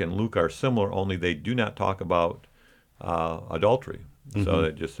Mark and Luke are similar, only they do not talk about adultery. So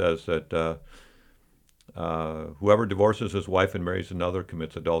it just says that whoever divorces his wife and marries another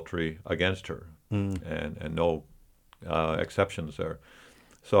commits adultery against her, and no exceptions there.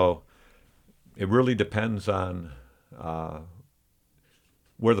 So it really depends on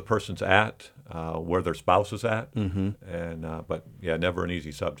where the person's at, where their spouse is at, but never an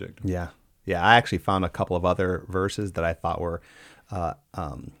easy subject. Yeah. I actually found a couple of other verses that I thought were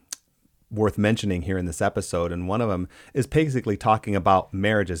worth mentioning here in this episode, and one of them is basically talking about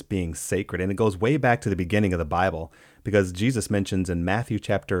marriage as being sacred, and it goes way back to the beginning of the Bible, because Jesus mentions in Matthew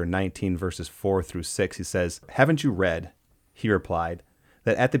chapter 19 verses 4 through 6, he says, "Haven't you read," he replied,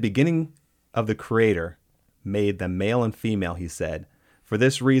 "that at the beginning of the Creator made them male and female, he said, for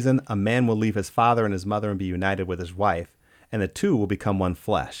this reason a man will leave his father and his mother and be united with his wife, and the two will become one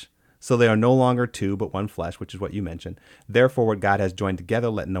flesh. So they are no longer two, but one flesh," which is what you mentioned. "Therefore, what God has joined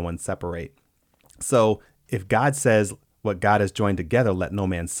together, let no one separate." So if God says what God has joined together, let no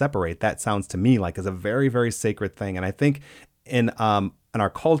man separate, that sounds to me like is a very, very sacred thing. And I think in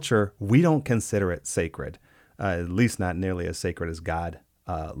our culture, we don't consider it sacred, at least not nearly as sacred as God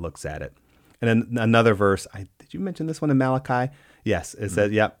looks at it. And then another verse, did you mention this one in Malachi? Yes, it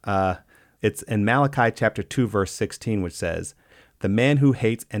says, it's in Malachi chapter 2, verse 16, which says, "The man who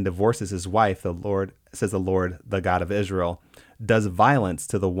hates and divorces his wife, the Lord, says the Lord, the God of Israel, does violence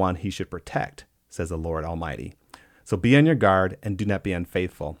to the one he should protect, says the Lord Almighty. So be on your guard and do not be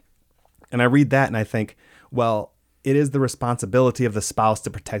unfaithful." And I read that and I think, well, it is the responsibility of the spouse to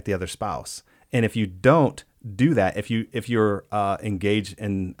protect the other spouse. And if you don't do that, if you're engaged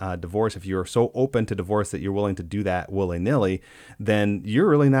in divorce, if you're so open to divorce that you're willing to do that willy-nilly, then you're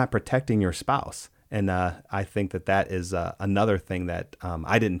really not protecting your spouse. And I think that is another thing that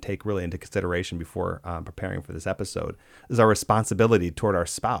I didn't take really into consideration before preparing for this episode, is our responsibility toward our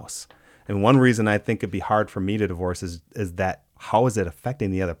spouse. And one reason I think it'd be hard for me to divorce is that how is it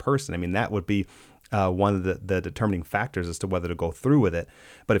affecting the other person? I mean, that would be one of the determining factors as to whether to go through with it.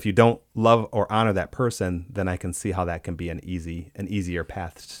 But if you don't love or honor that person, then I can see how that can be an easier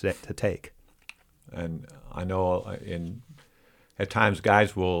path to take. And I know at times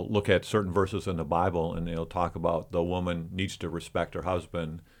guys will look at certain verses in the Bible and they'll talk about the woman needs to respect her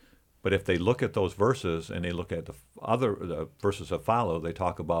husband. But if they look at those verses and they look at the verses that follow, they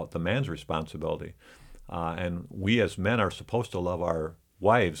talk about the man's responsibility. And we as men are supposed to love our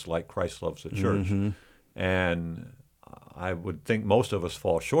wives like Christ loves the church. And I would think most of us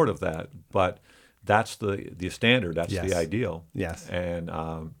fall short of that, but that's the standard, that's the ideal. Yes. And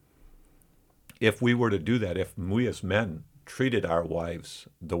if we were to do that, if we as men treated our wives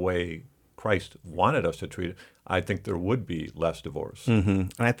the way Christ wanted us to treat it, I think there would be less divorce.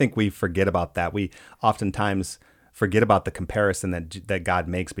 And I think we forget about that. We oftentimes forget about the comparison that God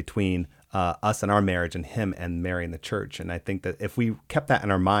makes between us and our marriage and him and marrying the church. And I think that if we kept that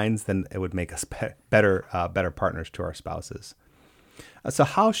in our minds, then it would make us better partners to our spouses. So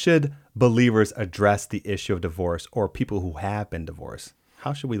how should believers address the issue of divorce, or people who have been divorced?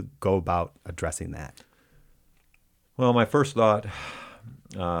 How should we go about addressing that? Well, my first thought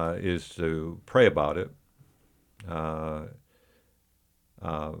is to pray about it.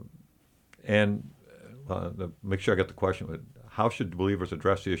 And make sure I get the question. how should believers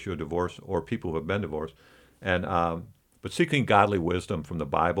address the issue of divorce or people who have been divorced? And but seeking godly wisdom from the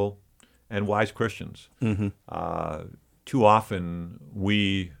Bible and wise Christians. Too often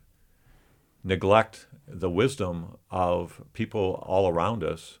we neglect the wisdom of people all around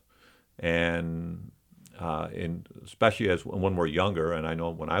us, and especially when we're younger, and I know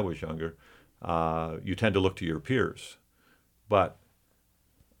when I was younger, you tend to look to your peers. But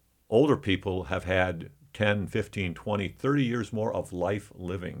older people have had 10, 15, 20, 30 years more of life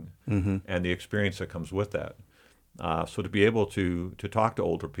living and the experience that comes with that. So to be able to talk to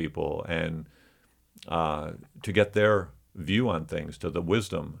older people and to get their view on things, to the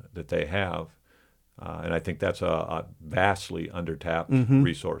wisdom that they have, and I think that's a vastly undertapped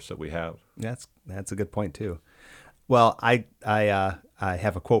resource that we have. That's a good point too. Well, I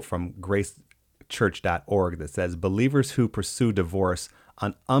have a quote from gracechurch.org that says, "Believers who pursue divorce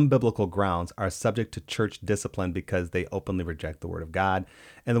on unbiblical grounds are subject to church discipline because they openly reject the word of God.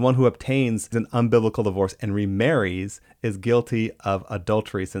 And the one who obtains an unbiblical divorce and remarries is guilty of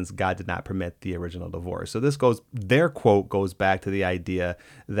adultery, since God did not permit the original divorce." So their quote goes back to the idea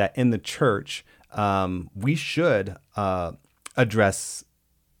that in the church, we should address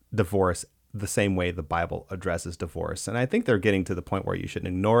divorce the same way the Bible addresses divorce. And I think they're getting to the point where you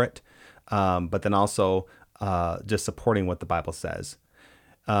shouldn't ignore it, but then also just supporting what the Bible says.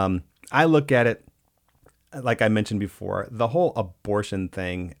 I look at it, like I mentioned before, the whole abortion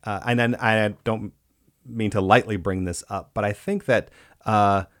thing, and I don't mean to lightly bring this up, but I think that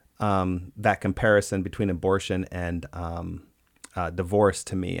that comparison between abortion and divorce,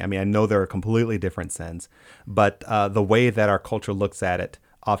 to me, I mean, I know they're a completely different sense, but the way that our culture looks at it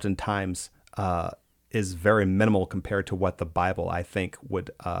oftentimes is very minimal compared to what the Bible, I think,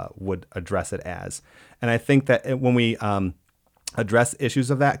 would address it as. And I think that when we address issues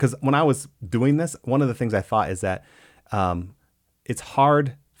of that, because when I was doing this, one of the things I thought is that it was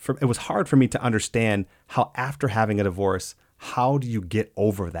hard for me to understand how, after having a divorce, how do you get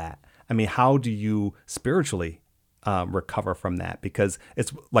over that? I mean, how do you spiritually recover from that? Because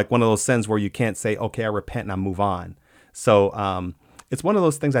it's like one of those sins where you can't say, okay, I repent and I move on. So it's one of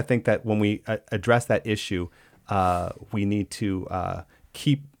those things, I think, that when we address that issue, we need to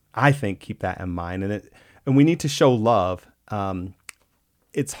keep that in mind, and we need to show love.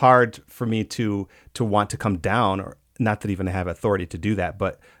 It's hard for me to want to come down, or not that even I have authority to do that,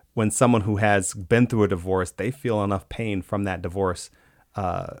 but when someone who has been through a divorce, they feel enough pain from that divorce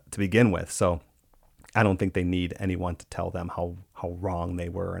to begin with. So I don't think they need anyone to tell them how wrong they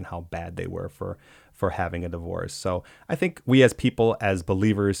were and how bad they were for having a divorce. So I think we as people, as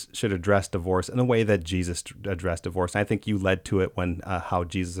believers, should address divorce in the way that Jesus addressed divorce. And I think you led to it when how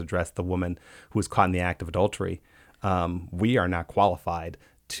Jesus addressed the woman who was caught in the act of adultery. We are not qualified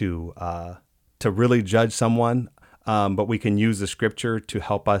to really judge someone, but we can use the scripture to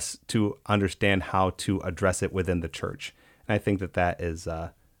help us to understand how to address it within the church. And I think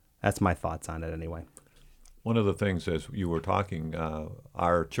that's my thoughts on it anyway. One of the things, as you were talking,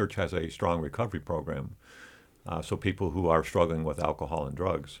 our church has a strong recovery program. So people who are struggling with alcohol and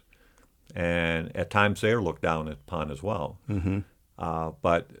drugs, and at times they are looked down upon as well.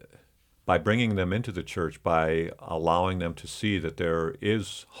 But by bringing them into the church, by allowing them to see that there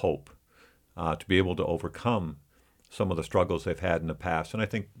is hope, to be able to overcome some of the struggles they've had in the past. And I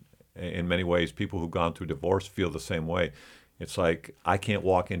think in many ways, people who've gone through divorce feel the same way. It's like, I can't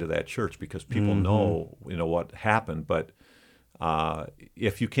walk into that church because people know what happened. But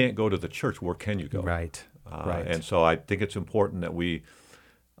if you can't go to the church, where can you go? Right. Right. And so I think it's important that we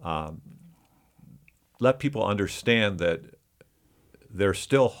let people understand that there's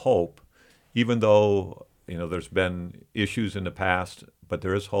still hope, even though there's been issues in the past, but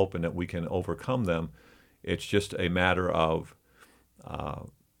there is hope, and that we can overcome them. It's just a matter of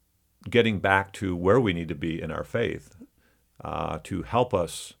getting back to where we need to be in our faith. To help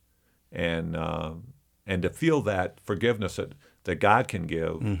us and to feel that forgiveness that God can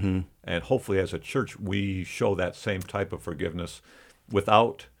give. And hopefully as a church we show that same type of forgiveness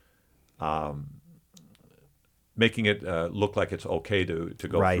without making it look like it's okay to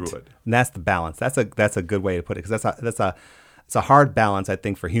go through it. And that's the balance. That's a good way to put it, because it's a hard balance, I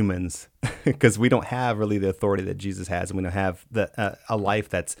think, for humans, because we don't have really the authority that Jesus has, and we don't have a life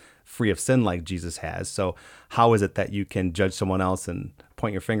that's free of sin like Jesus has. So how is it that you can judge someone else and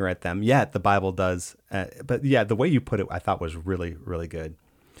point your finger at them? Yet the Bible does. But yeah, the way you put it, I thought was really, really good.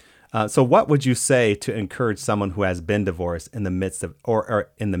 So what would you say to encourage someone who has been divorced in the midst of, or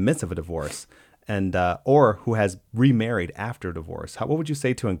in the midst of a divorce, and or who has remarried after divorce? What would you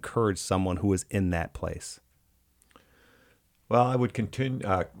say to encourage someone who is in that place? Well, I would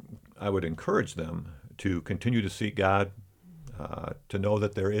encourage them to continue to seek God, to know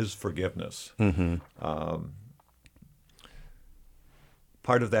that there is forgiveness.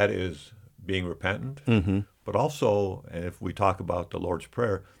 Part of that is being repentant, but also, and if we talk about the Lord's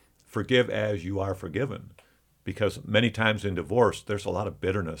Prayer, forgive as you are forgiven. Because many times in divorce, there's a lot of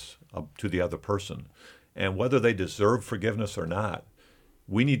bitterness to the other person. And whether they deserve forgiveness or not,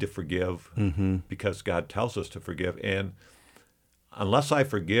 we need to forgive because God tells us to forgive. And unless I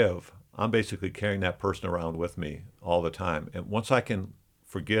forgive, I'm basically carrying that person around with me all the time. And once I can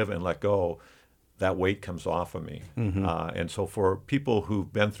forgive and let go, that weight comes off of me. And so for people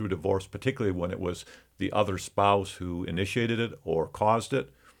who've been through divorce, particularly when it was the other spouse who initiated it or caused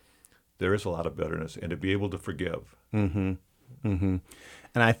it, there is a lot of bitterness, and to be able to forgive. And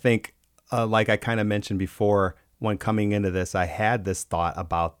I think, like I kind of mentioned before, when coming into this, I had this thought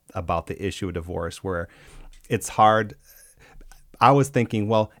about the issue of divorce, where it's hard. I was thinking,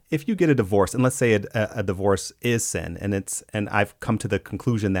 well, if you get a divorce, and let's say a divorce is sin, and I've come to the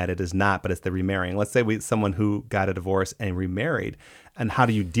conclusion that it is not, but it's the remarrying. Let's say someone who got a divorce and remarried, and how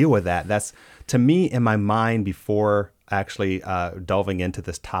do you deal with that? That's, to me, in my mind, before actually delving into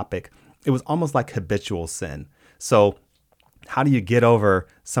this topic, it was almost like habitual sin. So how do you get over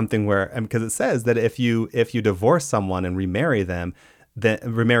something where, because it says that if you divorce someone and remarry them, then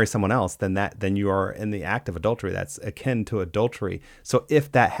remarry someone else, then you are in the act of adultery. That's akin to adultery. So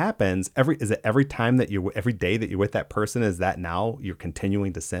if that happens, every day that you're with that person, is that now you're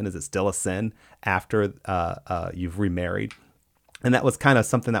continuing to sin? Is it still a sin after you've remarried? And that was kind of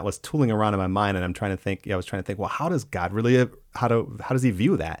something that was tooling around in my mind, and I was trying to think, well, how does God really, how does he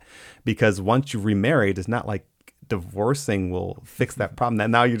view that? Because once you've remarried, it's not like divorcing will fix that problem.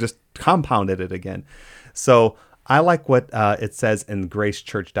 That now you just compounded it again. So I like what it says in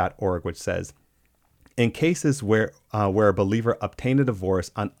gracechurch.org, which says, in cases where a believer obtained a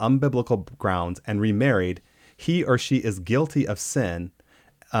divorce on unbiblical grounds and remarried, he or she is guilty of sin,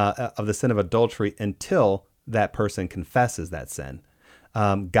 of the sin of adultery, until that person confesses that sin.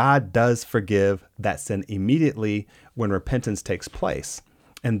 God does forgive that sin immediately when repentance takes place.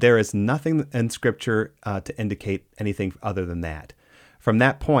 And there is nothing in Scripture to indicate anything other than that. From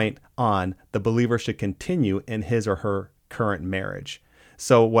that point on, the believer should continue in his or her current marriage.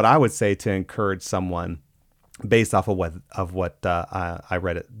 So what I would say to encourage someone, based off of what I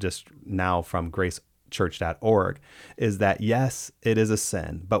read it just now from gracechurch.org, is that yes, it is a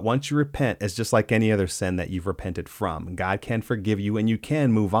sin, but once you repent, it's just like any other sin that you've repented from. God can forgive you and you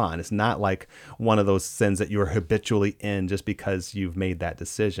can move on. It's not like one of those sins that you're habitually in just because you've made that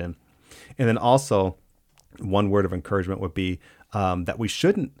decision. And then also, one word of encouragement would be that we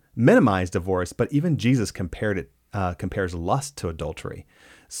shouldn't minimize divorce, but even Jesus compares lust to adultery.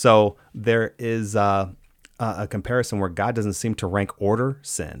 So there is a comparison where God doesn't seem to rank order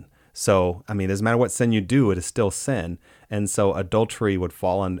sin. So, I mean, it doesn't matter what sin you do, it is still sin. And so adultery would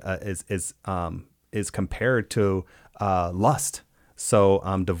fall on, is compared to lust.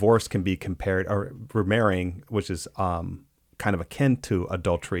 So divorce can be compared, or remarrying, which is kind of akin to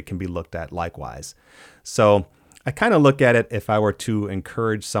adultery, can be looked at likewise. So I kind of look at it, if I were to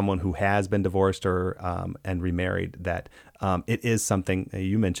encourage someone who has been divorced or and remarried, that it is something,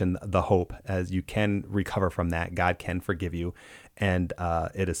 you mentioned the hope, as you can recover from that. God can forgive you. And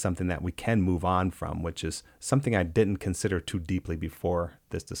it is something that we can move on from, which is something I didn't consider too deeply before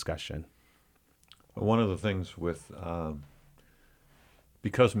this discussion. One of the things with,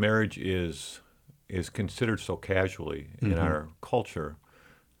 because marriage is considered so casually in our culture,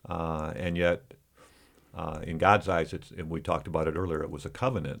 and yet in God's eyes, and we talked about it earlier, it was a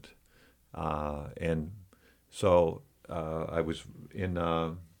covenant. And so I was in,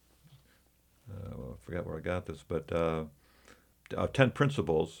 I forgot where I got this, but 10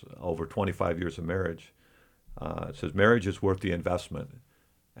 Principles over 25 years of marriage. It says marriage is worth the investment.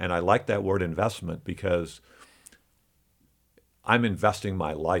 And I like that word investment because I'm investing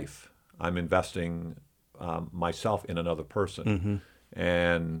my life. I'm investing myself in another person.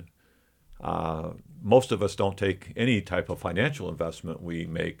 And most of us don't take any type of financial investment we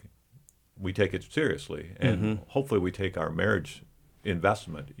make. We take it seriously. And hopefully we take our marriage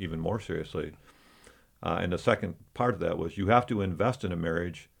investment even more seriously. And the second part of that was you have to invest in a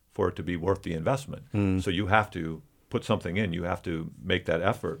marriage for it to be worth the investment. So you have to put something in. You have to make that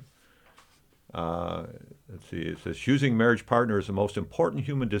effort. Let's see. It says choosing marriage partner is the most important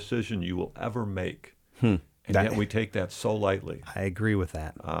human decision you will ever make. And yet we take that so lightly. I agree with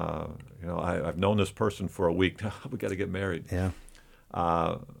that. I've known this person for a week. We got to get married. Yeah.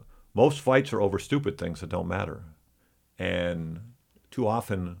 Most fights are over stupid things that don't matter. And too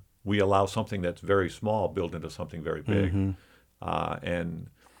often we allow something that's very small build into something very big. And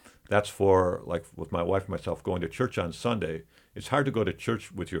that's for, like with my wife and myself, going to church on Sunday. It's hard to go to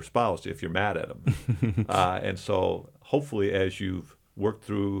church with your spouse if you're mad at them. And so hopefully as you've worked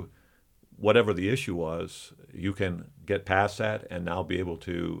through whatever the issue was, you can get past that and now be able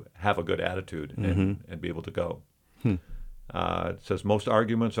to have a good attitude and be able to go. It says most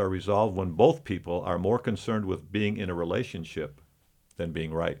arguments are resolved when both people are more concerned with being in a relationship than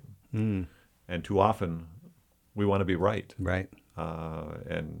being right. And too often we want to be right. Right.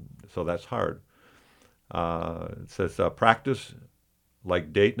 And so that's hard. It says practice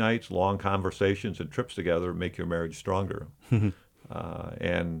like date nights, long conversations, and trips together make your marriage stronger.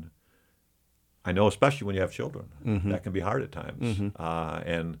 And I know, especially when you have children, that can be hard at times.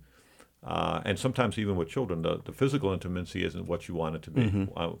 And sometimes even with children, the physical intimacy isn't what you want it to be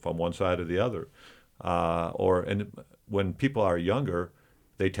from one side or the other. And when people are younger,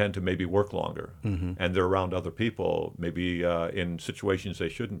 they tend to maybe work longer, and they're around other people, maybe in situations they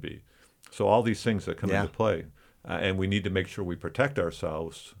shouldn't be. So all these things that come into play, and we need to make sure we protect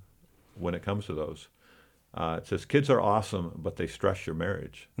ourselves when it comes to those. It says kids are awesome, but they stress your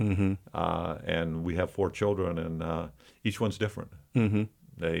marriage. And we have 4 children, and each one's different.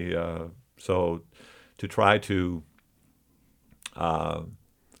 So to try to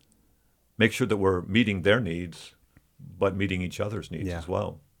make sure that we're meeting their needs, but meeting each other's needs as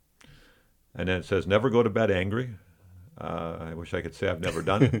well. And then it says never go to bed angry. I wish I could say I've never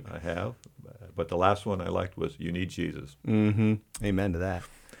done it. I have. But the last one I liked was you need Jesus. Amen to that.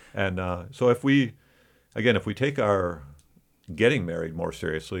 And so if we take our getting married more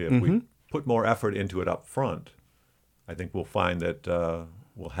seriously, if we put more effort into it up front, I think we'll find that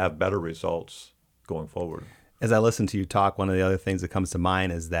we'll have better results going forward. As I listen to you talk, one of the other things that comes to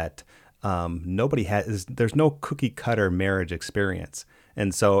mind is that there's no cookie cutter marriage experience.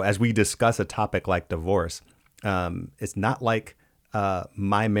 And so as we discuss a topic like divorce, it's not like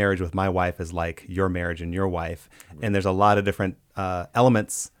my marriage with my wife is like your marriage and your wife. And there's a lot of different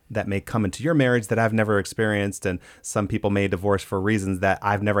elements that may come into your marriage that I've never experienced. And some people may divorce for reasons that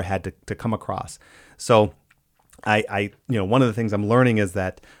I've never had to come across. So I one of the things I'm learning is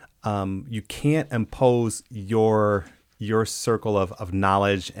that you can't impose your circle of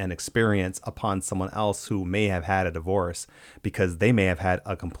knowledge and experience upon someone else who may have had a divorce, because they may have had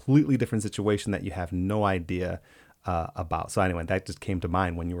a completely different situation that you have no idea about. So anyway, that just came to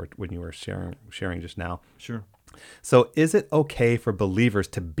mind when you were sharing just now. Sure. So is it okay for believers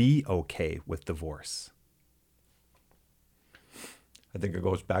to be okay with divorce? I think it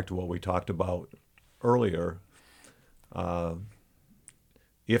goes back to what we talked about earlier.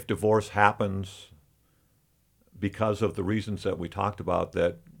 If divorce happens because of the reasons that we talked about,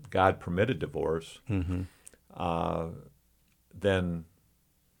 that God permitted divorce, then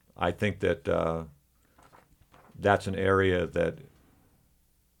I think that that's an area that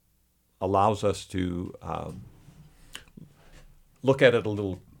allows us to look at it a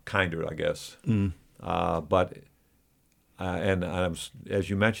little kinder, I guess. But as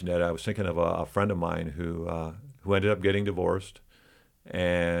you mentioned that, I was thinking of a friend of mine who ended up getting divorced,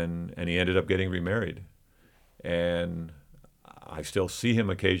 and he ended up getting remarried. And I still see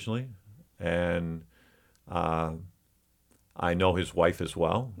him occasionally, and I know his wife as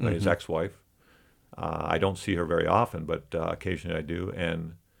well, his ex-wife. I don't see her very often, but occasionally I do,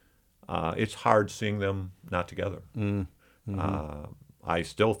 and it's hard seeing them not together. I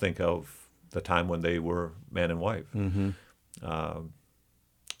still think of the time when they were man and wife.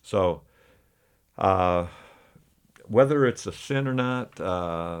 So whether it's a sin or not,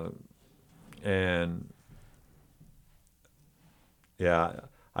 I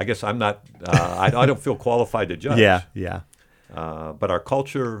guess I'm not. I don't feel qualified to judge. But our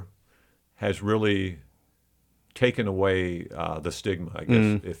culture has really taken away the stigma, I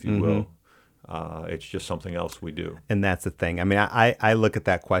guess, if you will. It's just something else we do. And that's the thing. I mean, I look at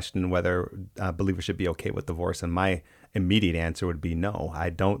that question whether believers should be okay with divorce, and my immediate answer would be no. I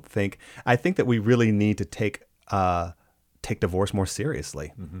think that we really need to take divorce more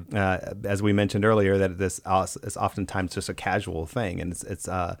seriously. As we mentioned earlier, that this is oftentimes just a casual thing, and it's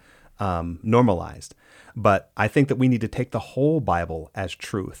normalized. But I think that we need to take the whole Bible as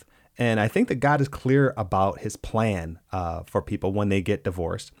truth. And I think that God is clear about his plan for people when they get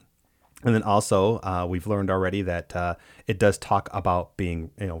divorced. And then also, we've learned already that it does talk about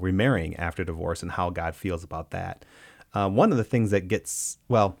being, remarrying after divorce and how God feels about that. One of the things that gets,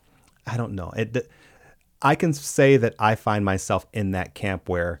 I don't know. I can say that I find myself in that camp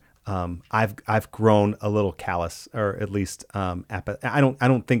where I've grown a little callous, or at least I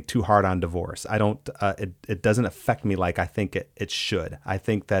don't think too hard on divorce. I don't. It doesn't affect me like I think it should. I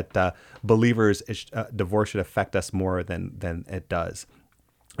think that believers, divorce should affect us more than it does.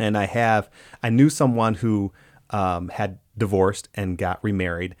 And I knew someone who had divorced and got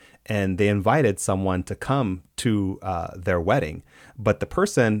remarried, and they invited someone to come to their wedding. But the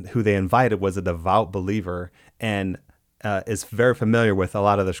person who they invited was a devout believer and is very familiar with a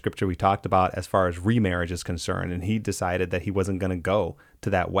lot of the scripture we talked about as far as remarriage is concerned. And he decided that he wasn't going to go to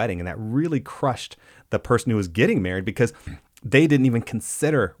that wedding. And that really crushed the person who was getting married because they didn't even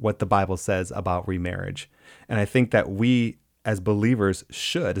consider what the Bible says about remarriage. And I think that we as believers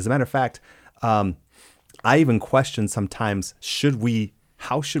should. As a matter of fact, I even question sometimes, should we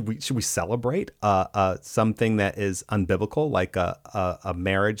celebrate something that is unbiblical, like a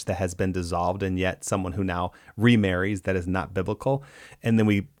marriage that has been dissolved, and yet someone who now remarries that is not biblical? And then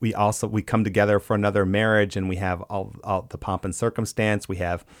we come together for another marriage, and we have all the pomp and circumstance. We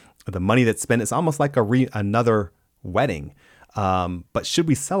have the money that's spent. It's almost like another wedding. But should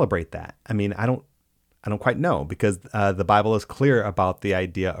we celebrate that? I mean, I don't quite know, because the Bible is clear about the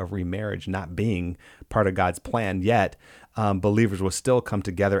idea of remarriage not being part of God's plan, yet believers will still come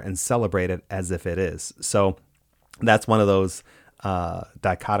together and celebrate it as if it is. So that's one of those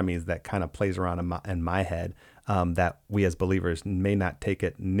dichotomies that kind of plays around in my head, that we as believers may not take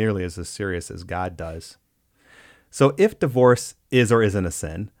it nearly as serious as God does. So if divorce is or isn't a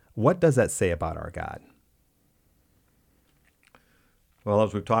sin, what does that say about our God? Well,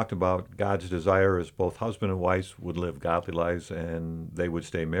 as we've talked about, God's desire is both husband and wife would live godly lives and they would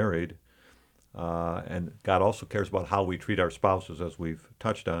stay married. And God also cares about how we treat our spouses, as we've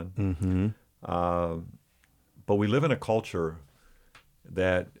touched on. Mm-hmm. But we live in a culture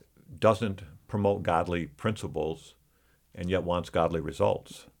that doesn't promote godly principles and yet wants godly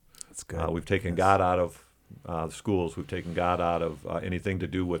results. That's good. We've taken God out of schools. We've taken God out of anything to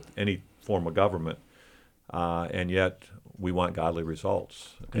do with any form of government. And yet we want godly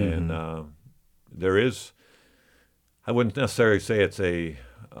results. Mm-hmm. And there is, I wouldn't necessarily say it's a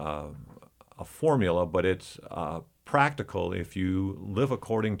formula, but it's practical. If you live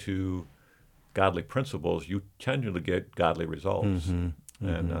according to godly principles, you tend to get godly results. Mm-hmm.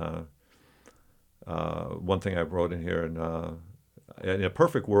 And one thing I wrote in here, in a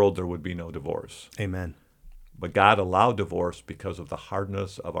perfect world, there would be no divorce. Amen. But God allowed divorce because of the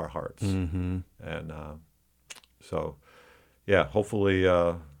hardness of our hearts. Mm-hmm. And so, yeah, hopefully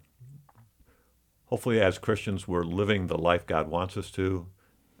as Christians, we're living the life God wants us to,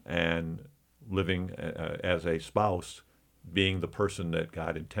 and living as a spouse, being the person that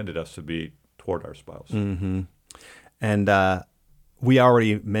God intended us to be toward our spouse. Mm-hmm. And we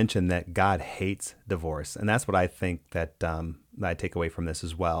already mentioned that God hates divorce, and that's what I think that I take away from this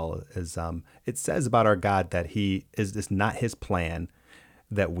as well. Is it says about our God that it's not His plan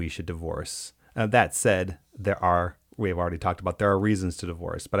that we should divorce. That said, we have already talked about, there are reasons to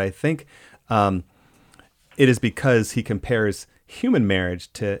divorce, but I think it is because He compares human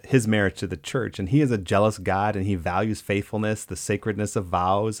marriage to His marriage to the church, and He is a jealous God, and He values faithfulness, the sacredness of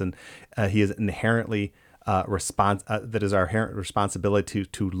vows, and He is inherently that is our inherent responsibility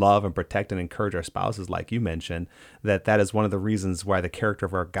to love and protect and encourage our spouses, like you mentioned. That is one of the reasons why the character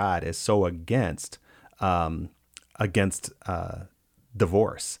of our God is so against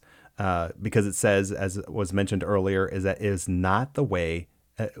divorce. Because it says, as was mentioned earlier, is that it was not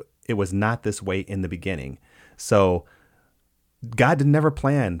this way in the beginning. So God did never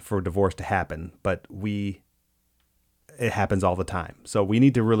plan for divorce to happen, but it happens all the time. So we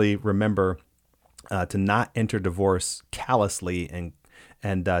need to really remember to not enter divorce callously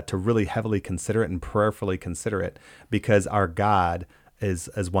and to really heavily consider it and prayerfully consider it, because our God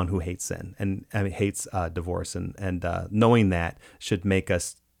is one who hates sin and hates divorce, and knowing that should make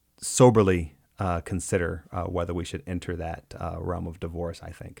us soberly consider whether we should enter that realm of divorce,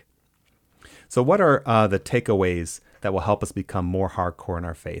 I think. So what are the takeaways that will help us become more hardcore in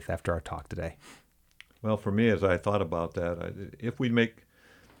our faith after our talk today? Well, for me, as I thought about that, if we make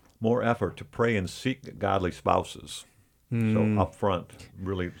more effort to pray and seek godly spouses, so up front,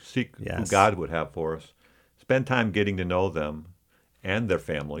 really seek who God would have for us, spend time getting to know them and their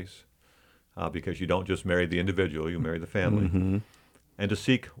families, because you don't just marry the individual, you marry the family. Mm-hmm. And to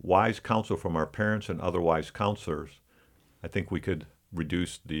seek wise counsel from our parents and other wise counselors, I think we could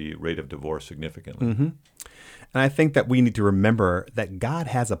reduce the rate of divorce significantly. Mm-hmm. And I think that we need to remember that God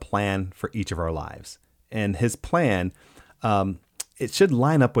has a plan for each of our lives. And His plan, it should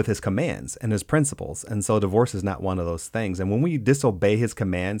line up with His commands and His principles. And so divorce is not one of those things. And when we disobey His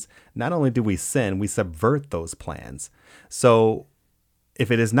commands, not only do we sin, we subvert those plans. So if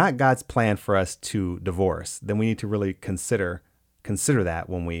it is not God's plan for us to divorce, then we need to really consider that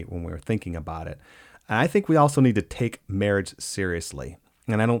when we're thinking about it. And I think we also need to take marriage seriously.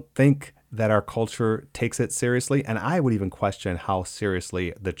 And I don't think that our culture takes it seriously, and I would even question how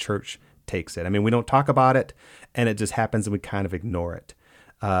seriously the church takes it. I mean, we don't talk about it, and it just happens and we kind of ignore it.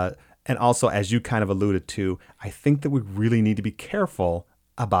 And also, as you kind of alluded to, I think that we really need to be careful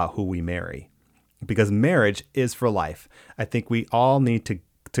about who we marry, because marriage is for life. I think we all need to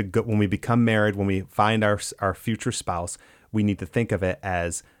go, when we become married, when we find our future spouse, we need to think of it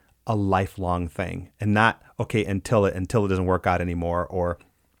as a lifelong thing, and not, okay, until it doesn't work out anymore, or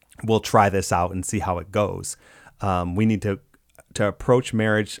we'll try this out and see how it goes. We need to approach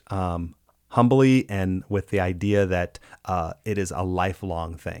marriage humbly and with the idea that it is a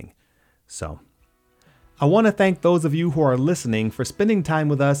lifelong thing. So I want to thank those of you who are listening for spending time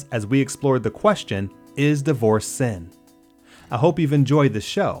with us as we explored the question, is divorce sin? I hope you've enjoyed the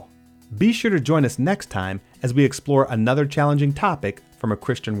show. Be sure to join us next time as we explore another challenging topic from a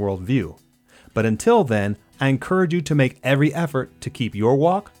Christian worldview. But until then, I encourage you to make every effort to keep your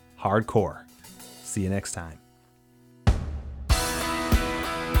walk hardcore. See you next time.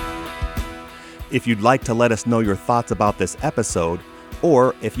 If you'd like to let us know your thoughts about this episode,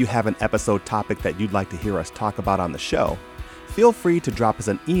 or if you have an episode topic that you'd like to hear us talk about on the show, feel free to drop us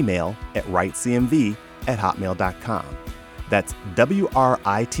an email at writecmv@hotmail.com. That's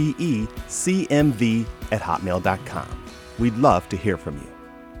WRITECMV@hotmail.com. We'd love to hear from you.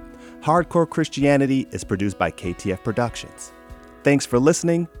 Hardcore Christianity is produced by KTF Productions. Thanks for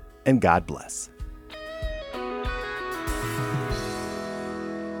listening, and God bless.